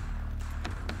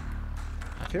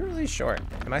 I feel really short.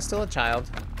 Am I still a child?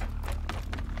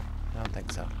 I don't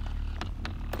think so.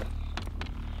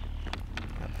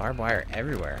 Got barbed wire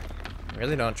everywhere. I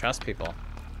really don't trust people.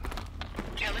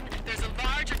 Kellen, there's a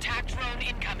large attack drone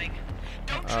incoming.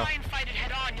 Don't try and fight it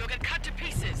head on. You'll get cut to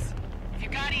pieces. If you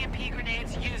got EMP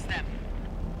grenades, use them.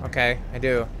 Okay, I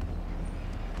do.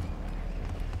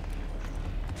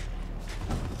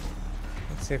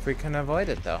 Let's see if we can avoid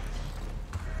it, though.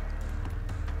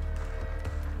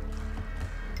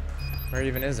 Where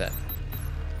even is it?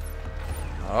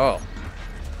 Oh,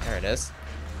 there it is.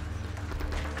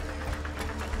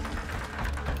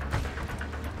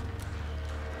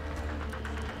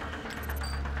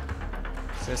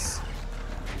 Is this...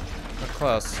 We're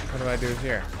close. What do I do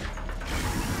here?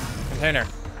 Container.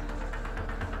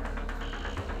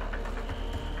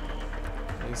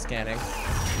 He's scanning. Oh,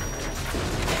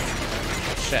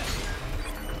 shit.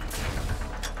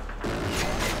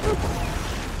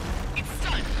 It's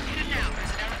done. Hit it now.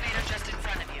 There's an elevator just in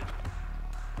front of you.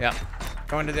 Yeah.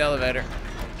 Going to the elevator.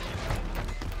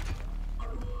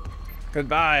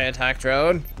 Goodbye, attack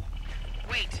drone.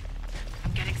 Wait.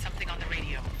 I'm getting something on the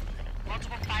radio.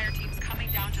 Multiple fire teams coming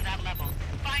down to that level.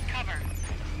 Find cover.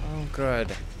 Oh,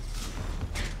 good.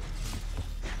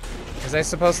 Was I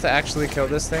supposed to actually kill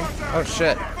this thing? Oh,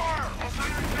 shit.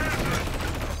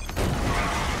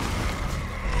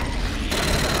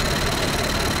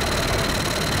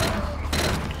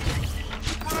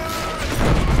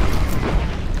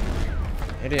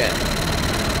 Idiot.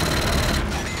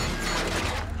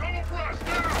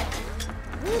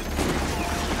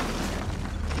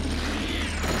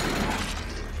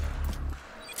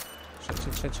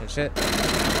 Shit.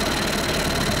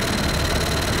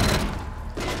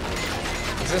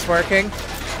 Is this working?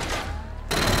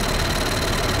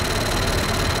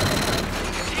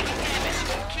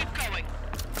 Keep going.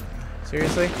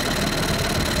 Seriously?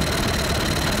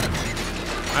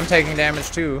 I'm taking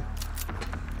damage too.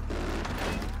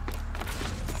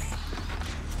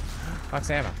 Box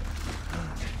ammo.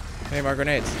 I need more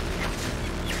grenades.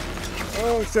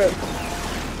 Oh shit.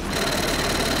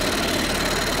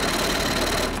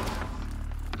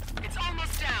 It's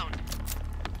almost down.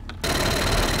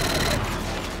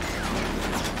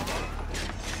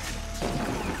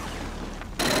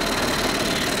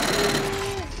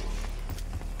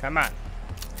 Come on.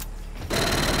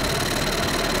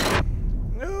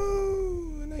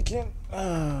 No, and I can't.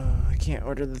 I can't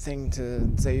order the thing to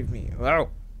save me. Whoa.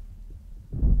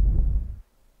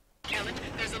 Kellen,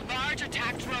 there's a large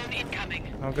attack drone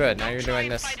incoming. Oh, good. Now you're doing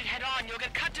this. Fight it head on. You'll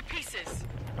get cut to pieces.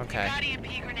 Okay. If you got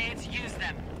EMP grenades, use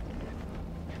them.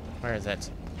 Where is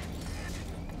it?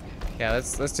 Yeah,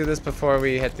 let's do this before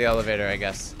we hit the elevator, I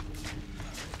guess.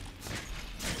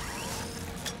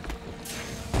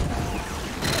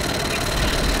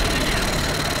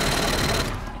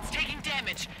 It's taking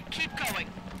damage. Keep going.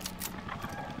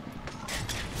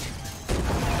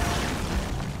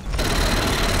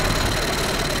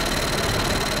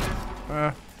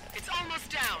 It's almost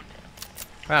down.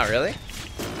 Wow, really?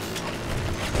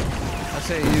 That's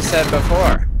what you said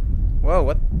before. Whoa,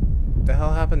 what the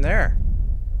hell happened there?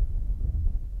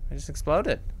 I just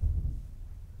exploded.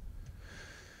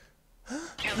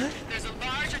 Kellen, there's a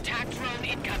large attack drone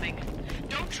incoming.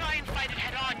 Don't try and fight it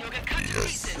head on. You'll get cut to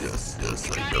pieces. Yes, if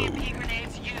you got EMP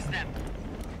grenades, use them.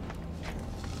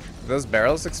 Did those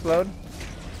barrels explode?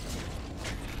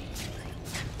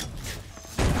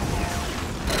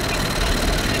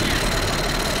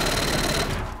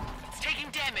 It's taking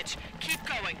damage. Keep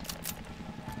going.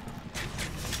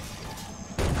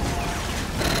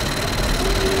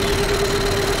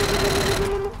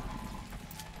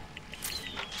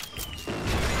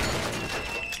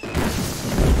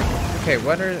 Okay,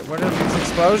 what are these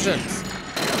explosions?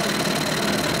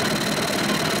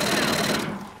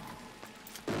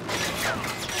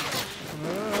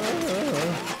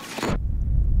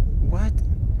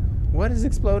 is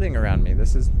exploding around me?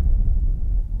 This is...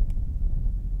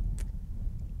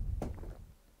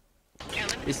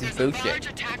 This is bullshit. Large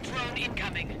attack drone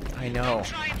incoming. I know. Don't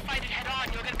try and fight it head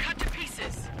on. You'll get cut to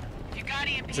pieces. If you got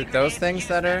EMP Is it those grenades, things use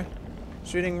that them. are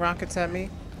shooting rockets at me?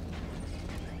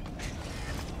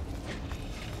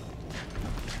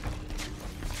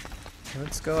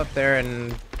 Let's go up there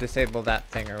and disable that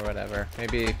thing or whatever.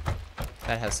 Maybe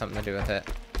that has something to do with it.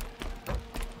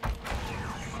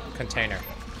 Container.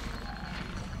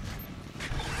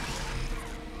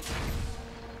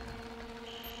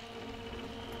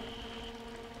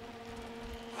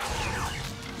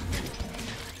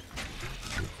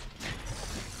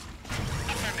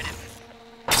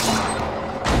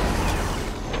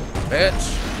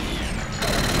 Bitch.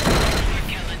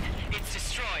 It's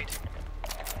destroyed.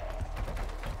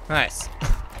 Nice.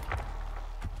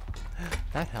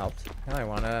 That helped. Now I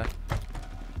wanna...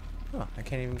 Oh, I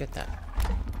can't even get that.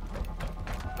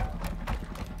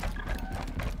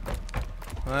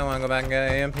 Well, I wanna go back and get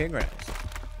EMP grenades.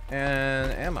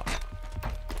 And ammo.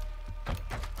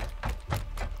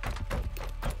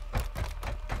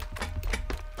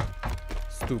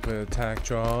 Stupid attack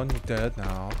drone, you're dead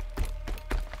now.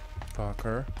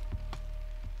 Fucker.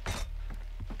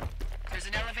 There's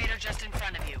an elevator just in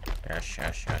front of you. Yes,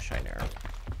 yes, yes, I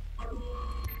know.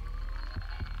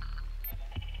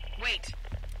 Wait.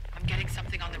 I'm getting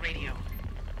something on the radio.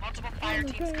 Multiple fire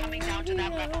teams coming down to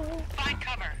that level. Find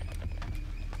cover.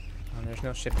 Oh, there's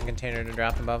no shipping container to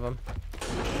drop above them.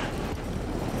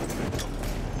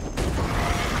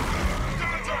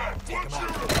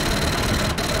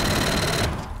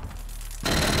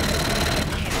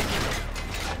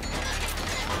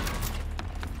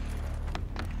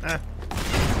 Ah.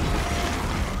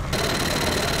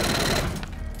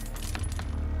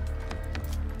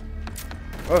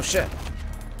 Oh shit.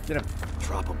 Get him.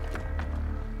 Drop him.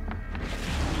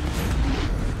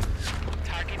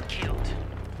 Target killed.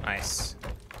 Nice.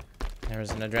 There was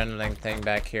an adrenaline thing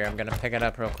back here. I'm gonna pick it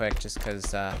up real quick just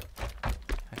because I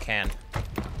can.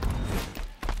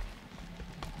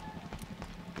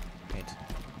 Wait.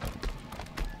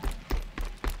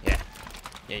 Yeah.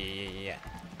 Yeah.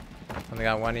 Only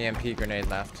got one EMP grenade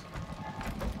left.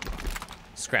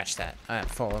 Scratch that. I am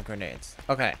full of grenades.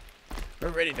 Okay. We're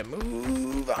ready to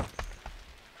move on.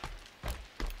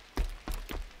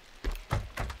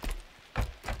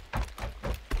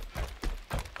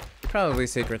 Probably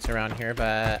secrets around here,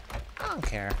 but I don't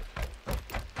care.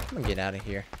 I'm gonna get out of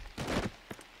here.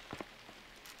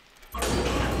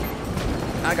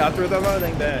 I got through the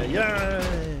loading bay.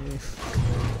 Yay!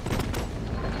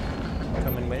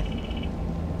 Coming with.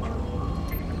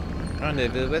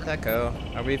 Rendezvous with Echo.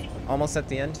 Are we almost at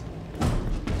the end?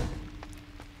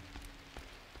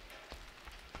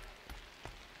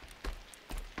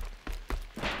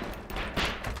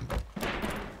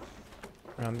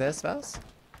 Around this house?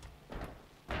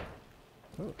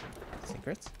 Ooh,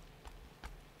 secrets.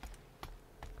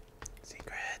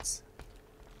 Secrets.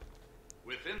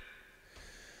 Within.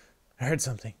 I heard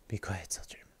something. Be quiet,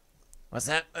 soldier. What's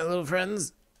that, my little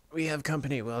friends? We have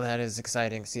company. Well, that is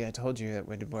exciting. See, I told you it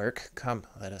would work. Come,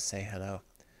 let us say hello.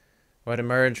 What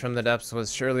emerged from the depths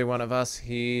was surely one of us.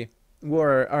 He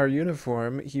wore our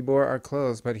uniform. He bore our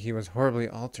clothes, but he was horribly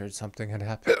altered. Something had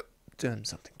happened to him.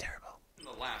 Something terrible. In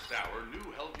the last hour, New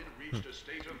Helgen reached a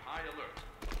state of high alert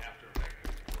after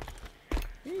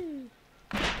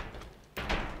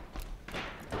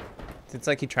It's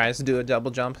like he tries to do a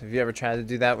double jump. Have you ever tried to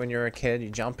do that when you were a kid? You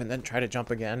jump and then try to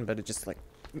jump again, but it just like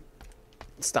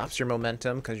stops your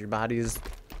momentum because your body is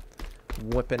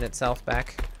whipping itself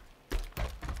back.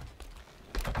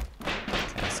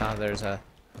 Okay, I saw there's a...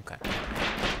 Okay.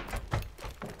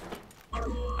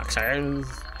 Axels.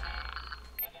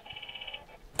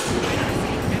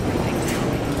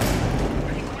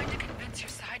 Are you going to convince your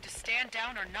side to stand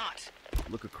down or not?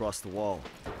 Look across the wall.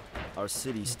 Our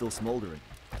city's still smoldering.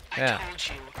 Yeah. I told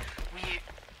you,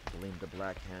 we... Blame the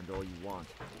Black Hand all you want.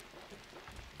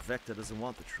 Vector doesn't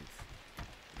want the truth.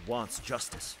 He wants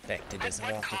justice. Vector At doesn't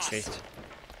what want the cost? truth.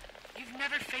 You've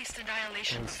never faced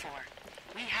annihilation before.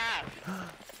 We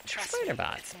have. Trust Wait me,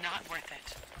 about it. it's not worth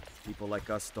it. People like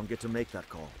us don't get to make that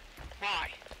call. Why?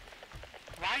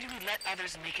 Why do we let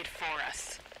others make it for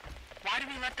us? Why do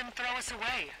we let them throw us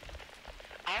away?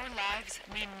 Our lives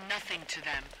mean nothing to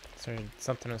them. Is there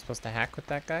something I'm supposed to hack with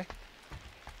that guy?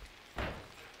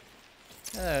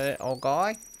 Old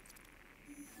guy?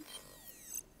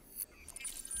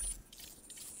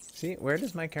 See, where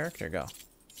does my character go?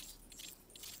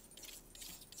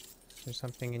 Is there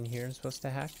something in here I'm supposed to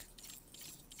hack?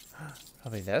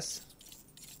 Probably this.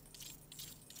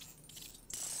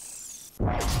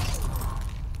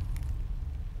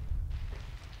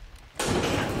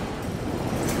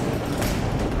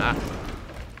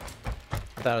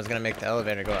 I thought I was gonna make the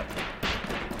elevator go up.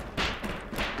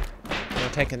 We're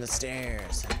taking the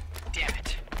stairs. Damn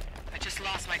it. I just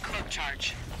lost my cloak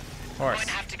charge. I'm Horse. going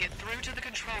to have to get through to the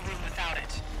control room without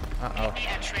it. Uh-oh. Meet me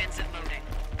at transit loading.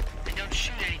 And don't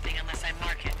shoot anything unless I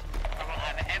mark it, or we'll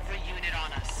have every unit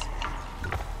on us.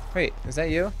 Wait, is that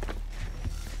you?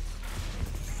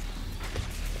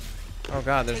 Oh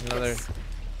god, there's another...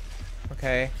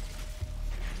 Okay.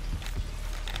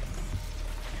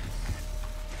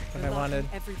 What I They're locking wanted.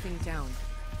 everything down.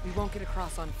 We won't get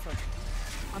across on foot.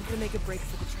 I'm gonna make a break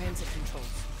for the transit controls.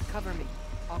 Cover me.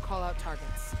 I'll call out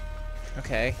targets.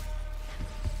 Okay.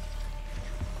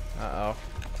 Uh-oh.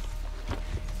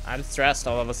 I'm stressed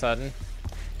all of a sudden.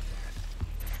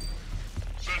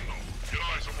 Sentinel, get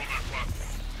eyes up on that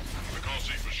platform. I can't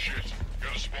see for shit.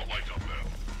 Got a spotlight up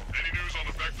there. Any news on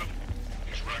the Vector?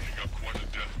 He's racking up quite a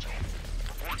death toll.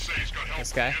 Reports say he's got help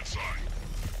This from guy? the inside.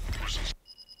 Person's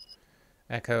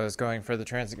Echo is going for the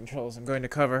transit controls. I'm going to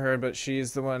cover her, but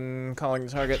she's the one calling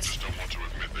the targets. just don't want to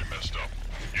admit they messed up.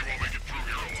 You won't make it through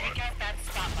here alive. Take out that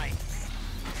spotlight.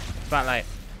 Spotlight.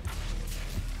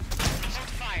 Hold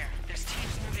fire. There's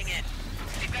teams moving in.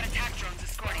 They've got attack drones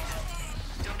escorting them.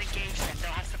 Don't engage them.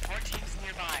 They'll have support teams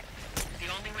nearby. The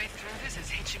only way through this is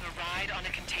hitching a ride on a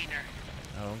container.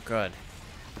 Oh, good.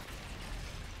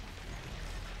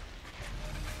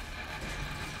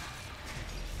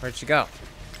 Where'd she go?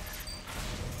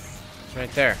 It's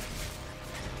right there.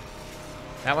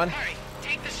 That one? Hurry,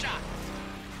 take the shot.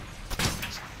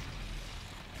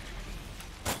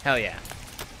 Hell yeah.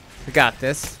 We got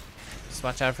this. Just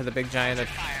watch out for the big giant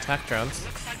attack drones.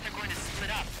 Looks like they're going to split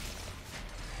up.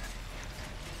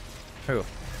 Who?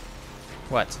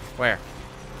 What? Where?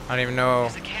 I don't even know.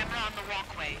 There's a camera on the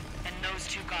walkway and those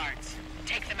two guards.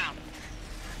 Take them out.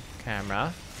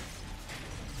 Camera.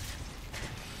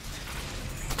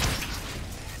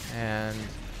 And...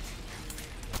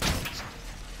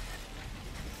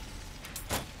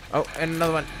 Oh, and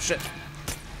another one. Shit.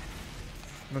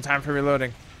 No time for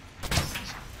reloading.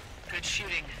 Good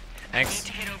shooting. Thanks. I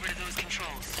need to get over to those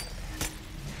controls.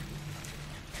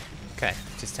 Okay,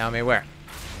 just tell me where.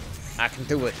 I can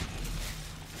do it.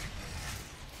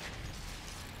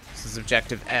 This is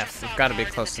objective F. We've got to be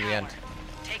close to the end.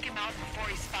 Take him out before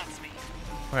he spots me.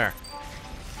 Where?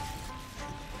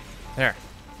 There.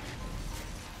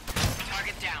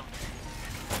 Target down.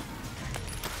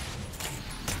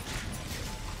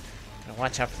 Gotta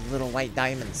watch out for the little white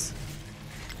diamonds.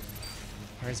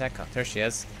 Where's that go? There she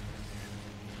is.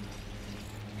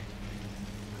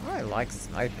 Oh, I like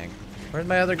sniping. Where's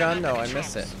my other gun? No, I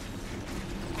missed it.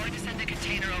 I'm going to send a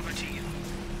container over to you.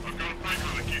 I've got a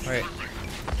breaker that keeps Wait. tripping.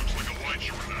 Looks like a light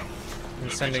short now. You're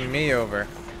sending me over.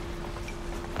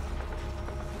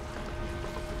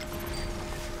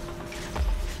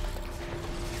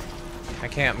 I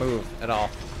can't move at all.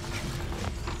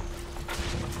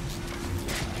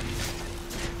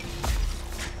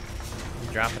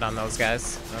 Drop it on those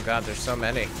guys. Oh god, there's so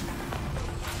many.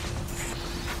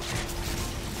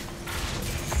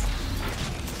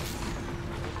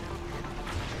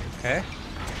 Okay.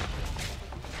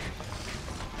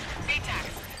 ATAX,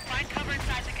 find cover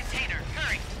inside the container.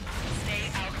 Hurry. Stay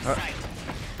out of sight.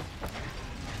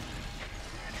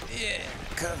 Yeah,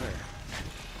 cover.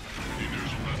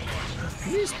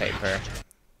 Newspaper.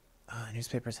 Oh,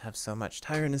 newspapers have so much.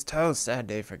 Tire in his toe. Sad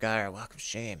day for Guy. A walk of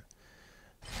shame.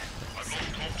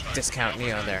 Discount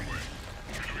Neo there.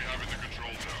 Who do we have in the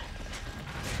control tower?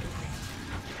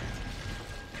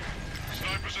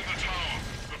 Snipers in the tower.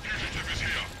 The fugitive is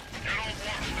here. Get on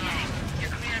watch now.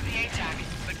 You're clear of the ATAC,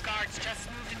 but guards just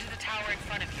moved into the tower in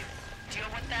front of you. Deal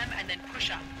with them and then push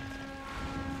up.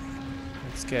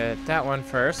 Let's get that one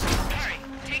first. Hurry,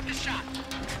 take the shot.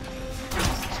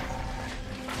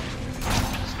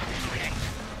 Okay.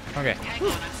 Okay. Hang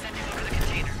on, I'm sending over the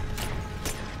container.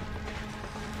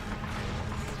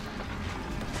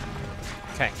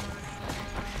 Okay.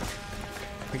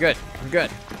 We're good. We're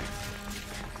good.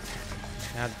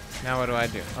 Now what do I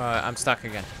do? I'm stuck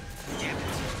again. Damn it.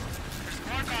 There's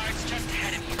more guards just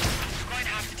ahead of you. You're going to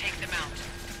have to take them out.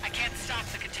 I can't stop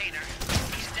the container.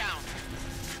 He's down.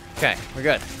 Okay, we're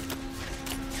good.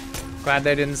 Glad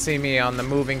they didn't see me on the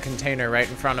moving container right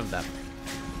in front of them.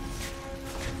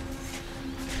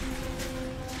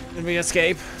 Did we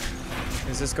escape?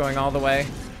 Is this going all the way?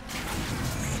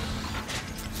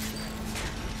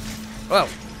 Whoa!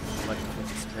 Like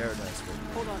this paradise, but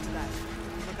Hold on to that.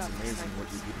 Look out for amazing what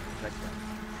you snipers. do to protect them.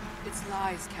 It's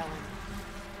lies, Kellen.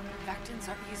 Vectins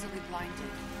are easily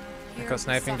blinded. Here, Echo we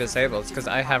sniping suffer disabled. from It's because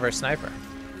different I have her problems. sniper.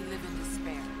 We live in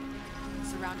despair,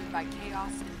 surrounded by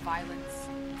chaos and violence.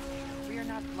 We are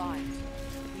not blind.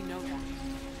 We know that.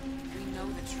 We know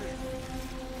the truth.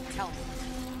 Tell me,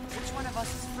 which one of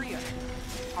us is freer?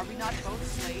 Are we not both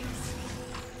slaves?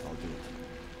 I'll do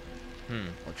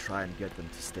it. I'll try and get them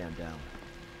to stand down.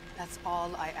 That's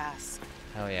all I ask.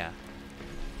 Hell yeah.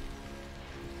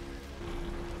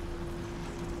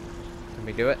 Can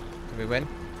we do it? Can we win?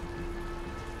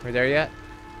 We're there yet?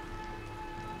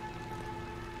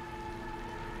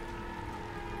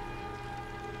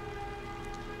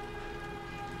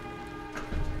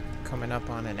 Coming up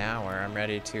on an hour. I'm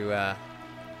ready to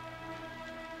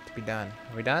be done.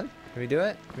 Are we done? Can we do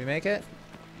it? Can we make it?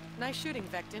 Nice shooting,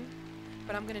 Vectin.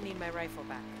 But I'm gonna need my rifle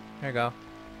back. There you go.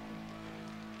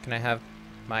 Can I have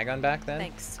my gun back then?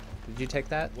 Thanks. Did you take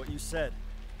that? What you said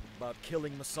about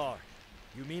killing Massar,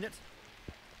 you mean it?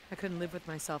 I couldn't live with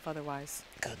myself otherwise.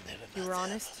 Couldn't live with If you were myself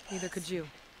honest, neither could you.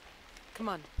 Come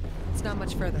on. It's not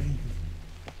much further.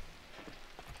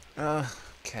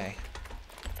 Okay.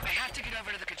 I have to get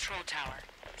over to the control tower.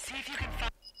 See if you can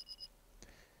find...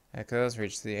 Echoes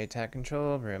reach the ATAC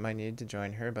control room. I need to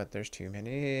join her, but there's too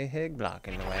many Hig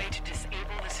blocking the a way. way to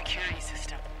disable the security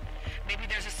system. Maybe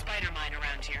there's a spider mine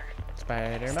around here.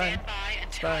 Spider-Man. Stand by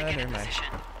until I get in Spider-Man. position.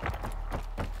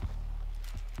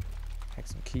 Take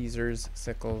some keezers,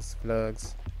 sickles,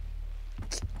 plugs.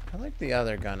 I like the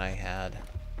other gun I had.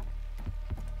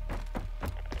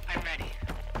 I'm ready.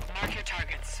 Mark your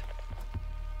targets.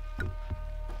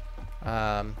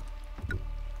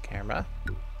 Camera.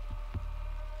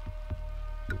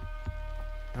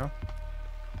 No?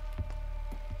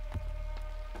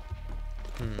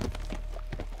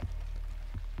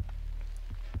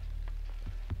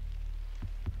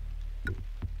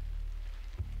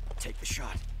 Take the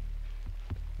shot.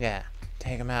 Yeah,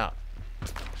 take him out.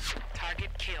 Target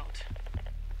killed.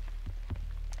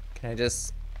 Can I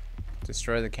just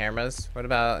destroy the cameras? What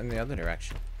about in the other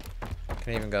direction?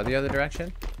 Can I even go the other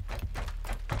direction?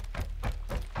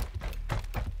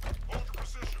 Hold your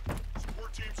position.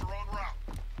 Support teams are en route.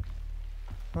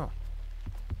 Oh.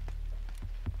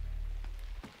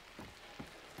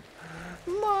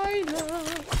 My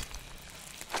love.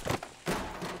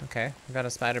 Okay, we got a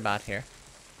spider bot here.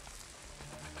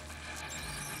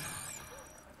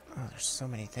 Oh, there's so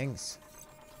many things.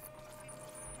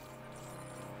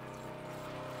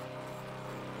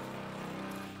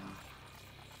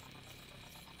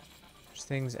 There's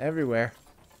things everywhere.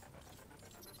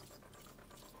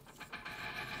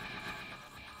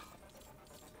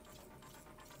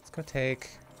 Let's go take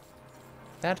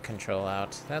that control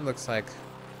out. That looks like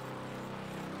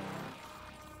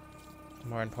a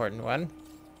more important one.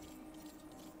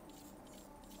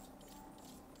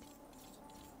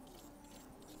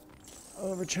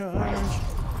 Overcharge.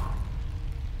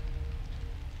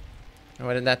 And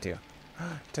what did that do?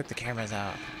 Took the cameras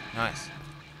out. Nice.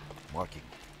 Marking.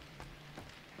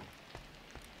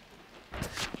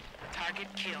 Target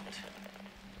killed.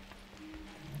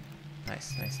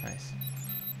 Nice, nice, nice.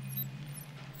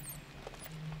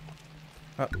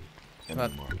 Oh, well,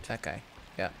 that guy.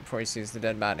 Yeah, before he sees the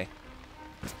dead body.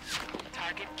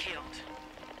 Target killed.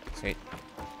 Sweet.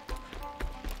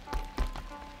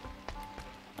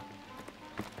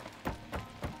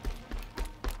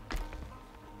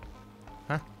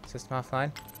 Huh? System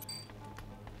offline?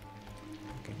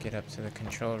 I can get up to the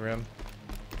control room.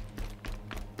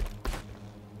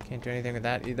 Can't do anything with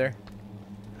that either.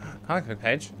 Comic book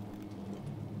page.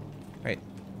 Wait.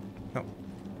 No.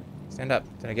 Stand up.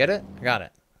 Did I get it? I got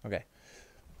it. Okay.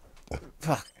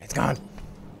 Fuck. It's gone.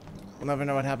 We'll never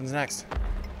know what happens next.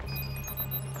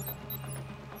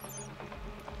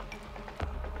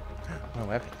 No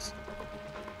weapons.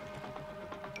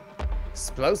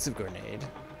 Explosive grenade.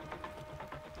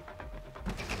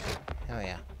 Hell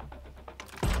yeah.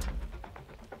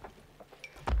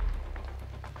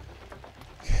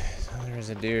 So there's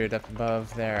a dude up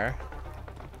above there.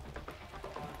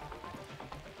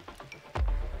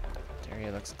 The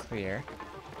area looks clear.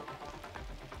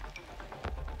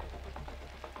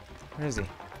 Where is he?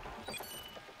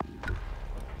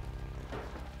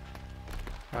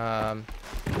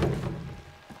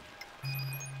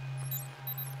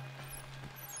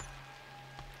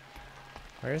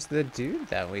 Where's the dude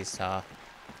that we saw?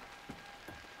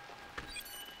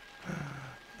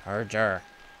 Purger.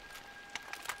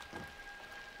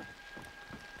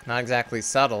 Not exactly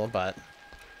subtle, but...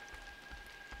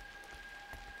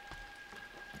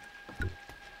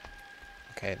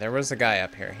 Okay, there was a guy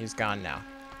up here. He's gone now.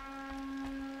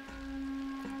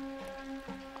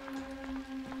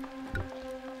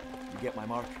 You get my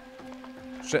mark?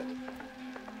 Shit.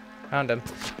 Found him.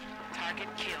 Target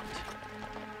killed.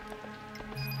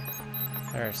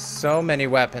 There are so many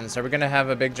weapons. Are we gonna have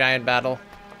a big giant battle?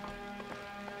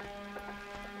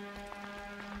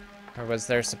 Or was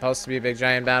there supposed to be a big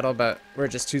giant battle, but we're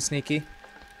just too sneaky?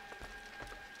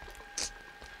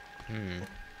 Are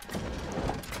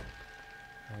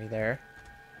we there?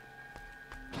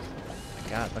 Oh my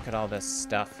god, look at all this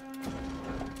stuff.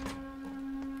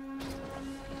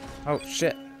 Oh,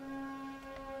 shit.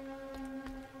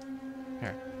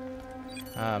 Here.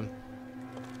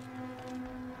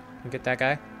 You get that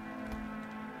guy?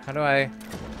 How do I...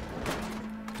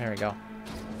 There we go.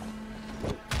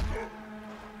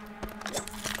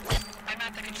 I'm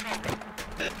at the control room.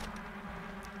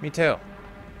 Me too.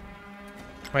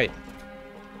 Wait.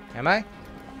 Am I?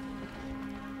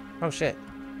 Oh, shit.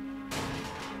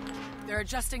 They're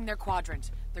adjusting their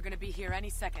quadrant. They're gonna be here any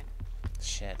second.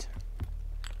 Shit.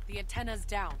 The antenna's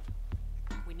down.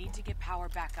 We need to get power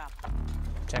back up.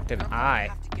 Objective We're going to I.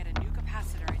 have to get a new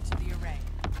capacitor into the array.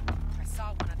 I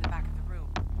saw one at the back of the room.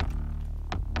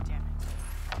 Damn it.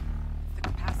 The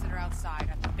capacitor outside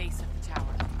at the base of the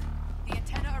tower. The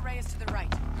antenna array is to the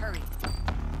right. Hurry.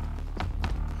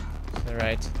 To the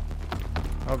right.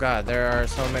 Oh god, there are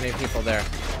so many people there.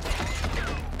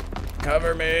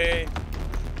 Cover me!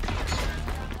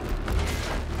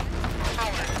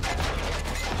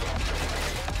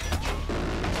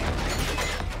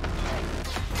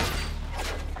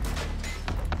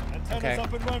 Okay.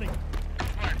 Up and running.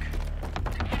 Work.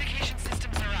 Communication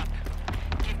systems are up.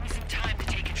 Give me some time to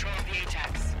take control of the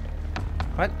ATACs.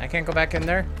 What? I can't go back in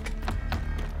there?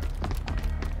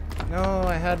 No,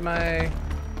 I had my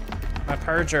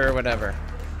purger or whatever.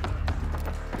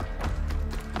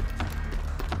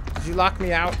 Did you lock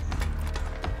me out?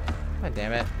 God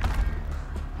damn it.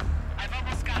 I've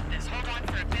almost got this. Hold on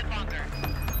for a bit longer.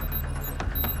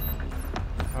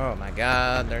 Oh my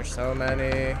god, there's so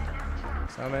many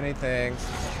things.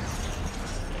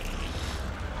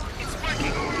 It's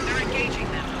working. They're engaging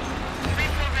them. The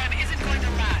reprogram isn't going to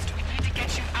last. We need to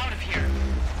get you out of here.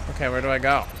 Okay, where do I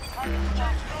go?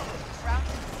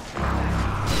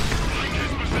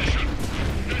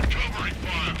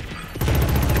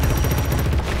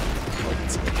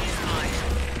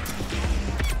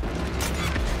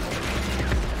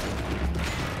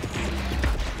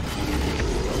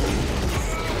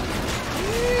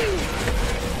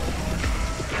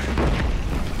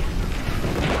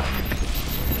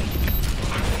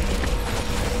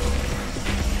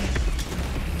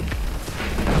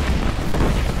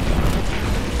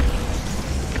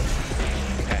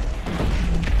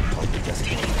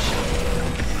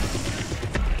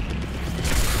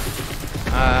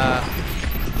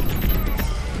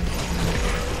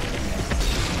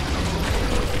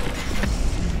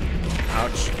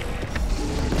 Ouch.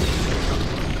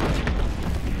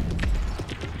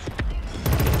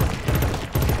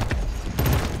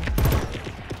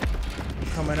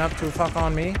 Coming up to fuck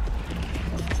on me.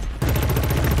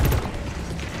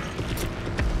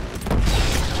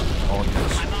 On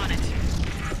this. I'm on it.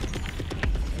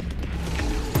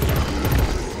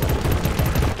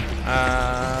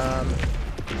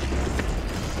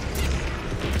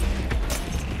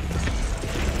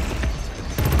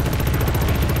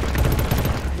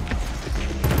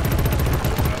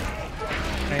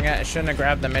 Dang it, I shouldn't have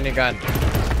grabbed the minigun.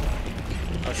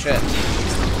 Oh shit.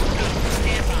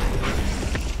 Stand by.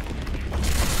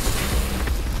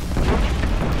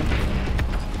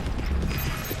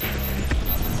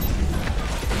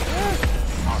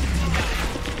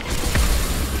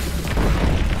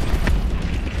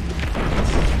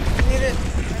 Need it.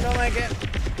 I don't like it.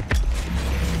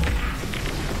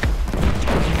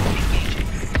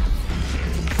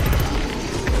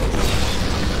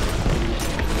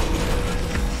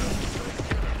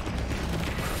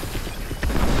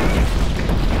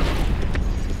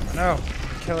 No,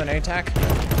 kill an ATAC.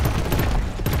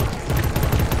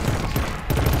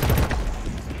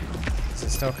 Is it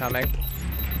still coming?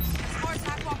 More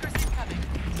attack walkers incoming.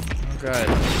 Oh, good.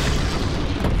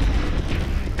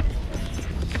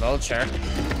 Vulture.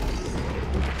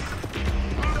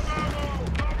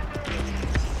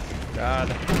 God.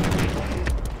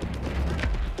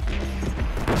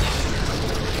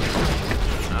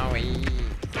 Owie.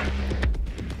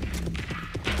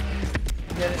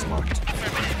 Get it.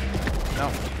 No.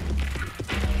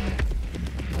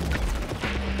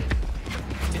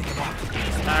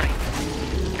 Start.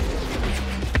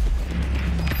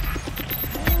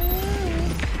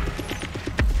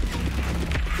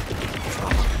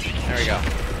 There we go.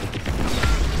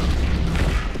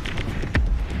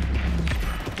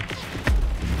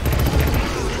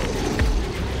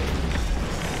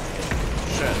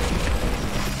 Shit.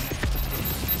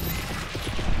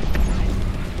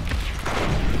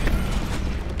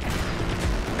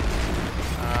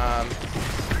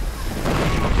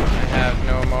 I have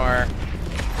no more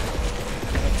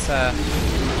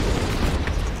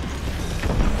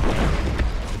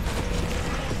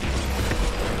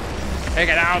Take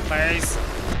it out, please.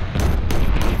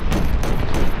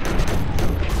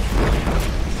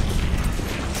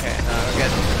 Okay, now we'll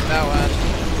get that one.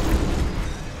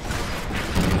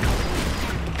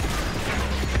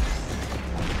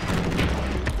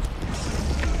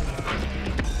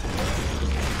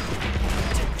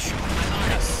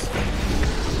 Yes.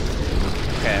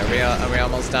 Okay, are we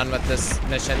almost done with this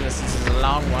mission? This is a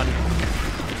long one.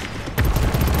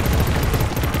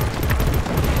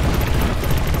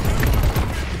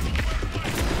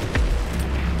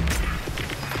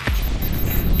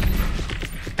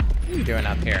 What are you doing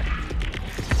up here?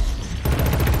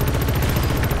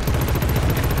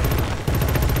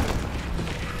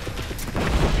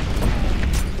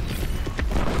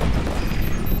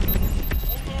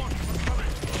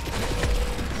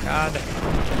 God.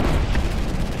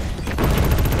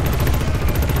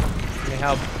 Give me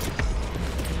help.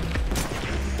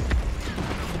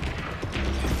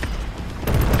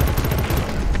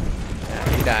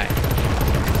 Yeah, you die.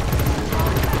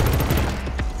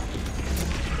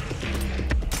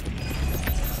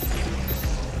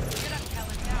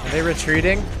 Are they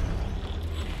retreating?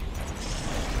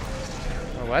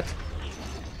 Or what?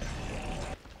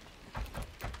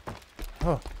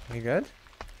 Oh, you good?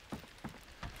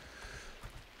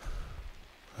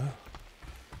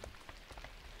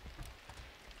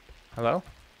 Hello?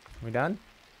 We done?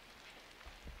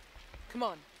 Come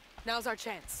on, now's our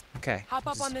chance. Okay. Hop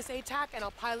up on this ATAC and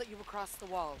I'll pilot you across the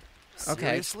wall. Okay.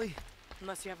 Seriously?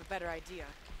 Unless you have a better idea.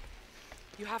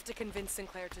 You have to convince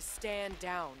Sinclair to stand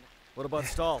down. What about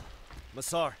Stahl?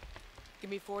 Massar?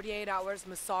 Give me 48 hours,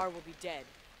 Massar will be dead.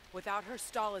 Without her,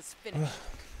 Stahl is finished.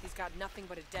 He's got nothing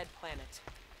but a dead planet.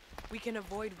 We can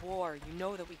avoid war, you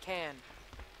know that we can.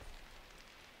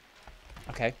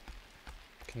 Okay.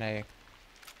 Can I...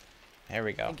 There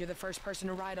we I go. think you're the first person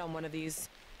to ride on one of these.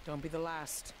 Don't be the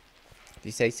last. If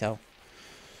you say so.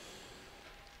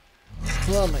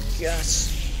 Oh my gosh.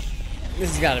 This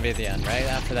has got to be the end, right?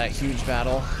 After that huge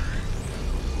battle.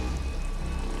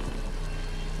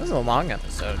 This is a long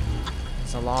episode.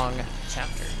 It's a long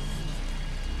chapter.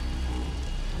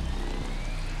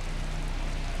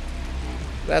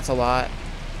 That's a lot.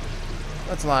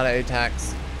 That's a lot of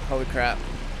attacks. Holy crap.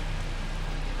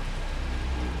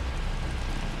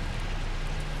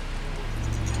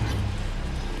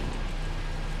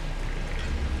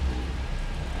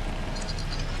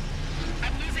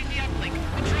 I'm losing the uplink.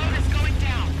 The drone is going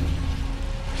down.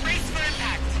 Brace for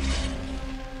impact.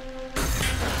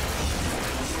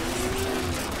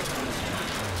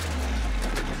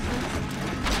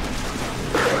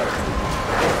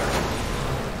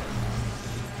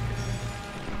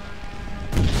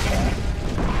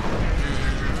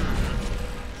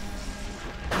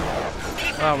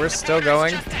 Oh, we're still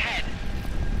going?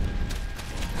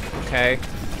 Okay.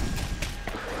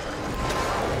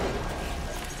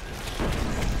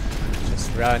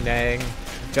 Just running.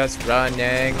 Just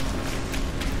running.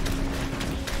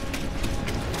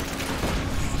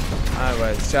 I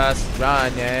was just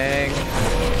running.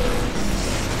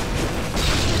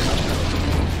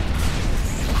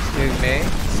 Excuse me.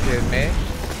 Excuse me.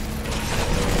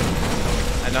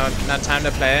 I know not time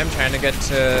to play. I'm trying to get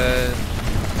to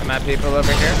my people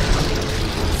over here.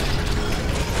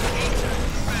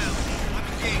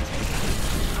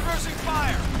 Reversing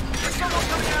fire! There's someone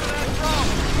coming out of that drone!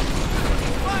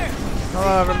 Fire!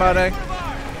 Hello, everybody.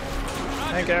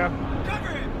 Thank you. Cover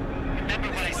him! Remember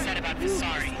what I said about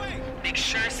Visari. Make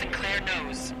sure Sinclair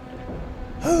knows.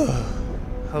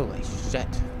 Holy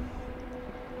shit.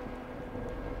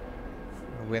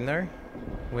 Winner?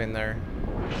 Winner.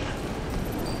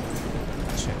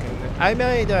 Chicken. I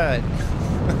made it!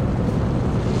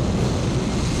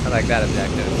 I like that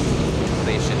objective.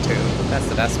 Completion 2. That's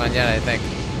the best one yet, I think.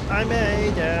 I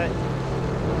made it!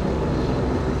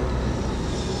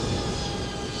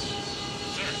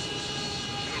 Sir,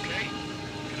 you okay?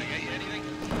 Can I get you anything?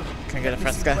 Can I get a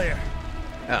fresca?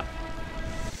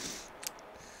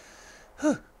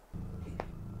 Oh.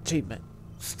 Achievement.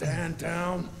 Stand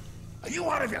down. Are you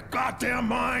out of your goddamn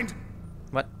mind?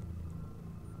 What?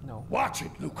 No. Watch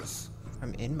it, Lucas.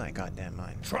 I'm in my goddamn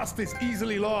mind. Trust is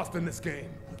easily lost in this game.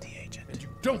 The agent. And you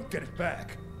don't get it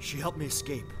back. She helped me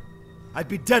escape. I'd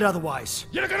be dead otherwise.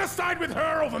 You're gonna side with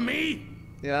her over me?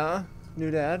 Yeah? New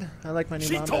dad? I like my new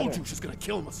She mom told better. you she's gonna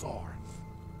kill Massar.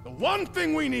 The one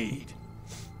thing we need.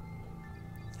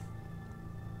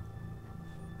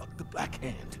 The Black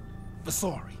Hand.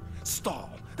 Visari. Stahl.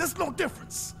 There's no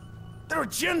difference. Their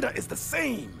agenda is the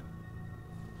same.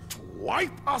 To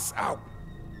wipe us out.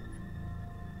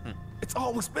 It's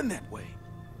always been that way.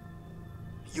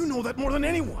 You know that more than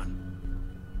anyone.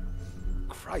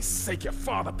 Christ's sake, your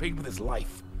father paid with his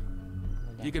life.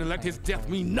 You gonna let his death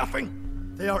mean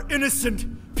nothing? They are innocent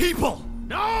people!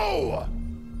 No!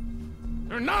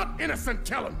 They're not innocent,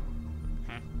 tell him.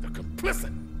 They're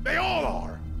complicit. They all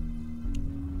are.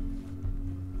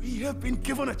 We have been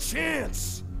given a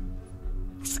chance.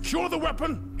 Secure the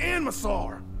weapon and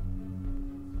Massar.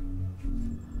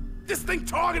 This thing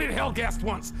targeted Helghast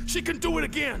once. She can do it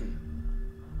again.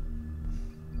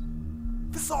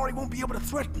 Visari won't be able to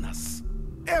threaten us.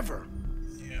 Ever.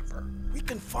 Ever. We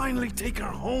can finally take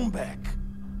our home back.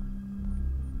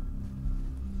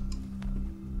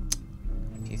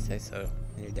 If you say so,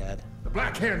 and your dad. The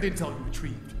Black Hand intel you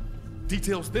retrieved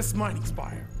details this mining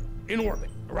spire in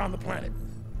orbit around the planet.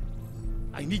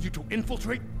 I need you to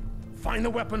infiltrate, find the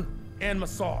weapon, and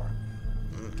Massar.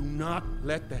 Do not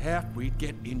let the half-breed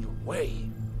get in your way.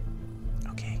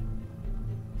 Okay.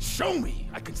 Show me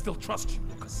I can still trust you,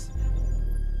 Lucas.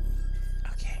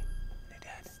 Okay, new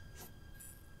dad.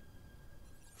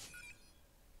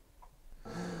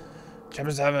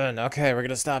 Chapter 7. Okay, we're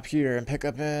gonna stop here and pick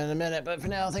up in a minute. But for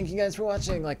now, thank you guys for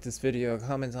watching. Like this video,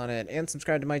 comment on it, and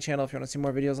subscribe to my channel if you want to see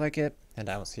more videos like it. And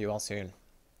I will see you all soon.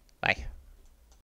 Bye.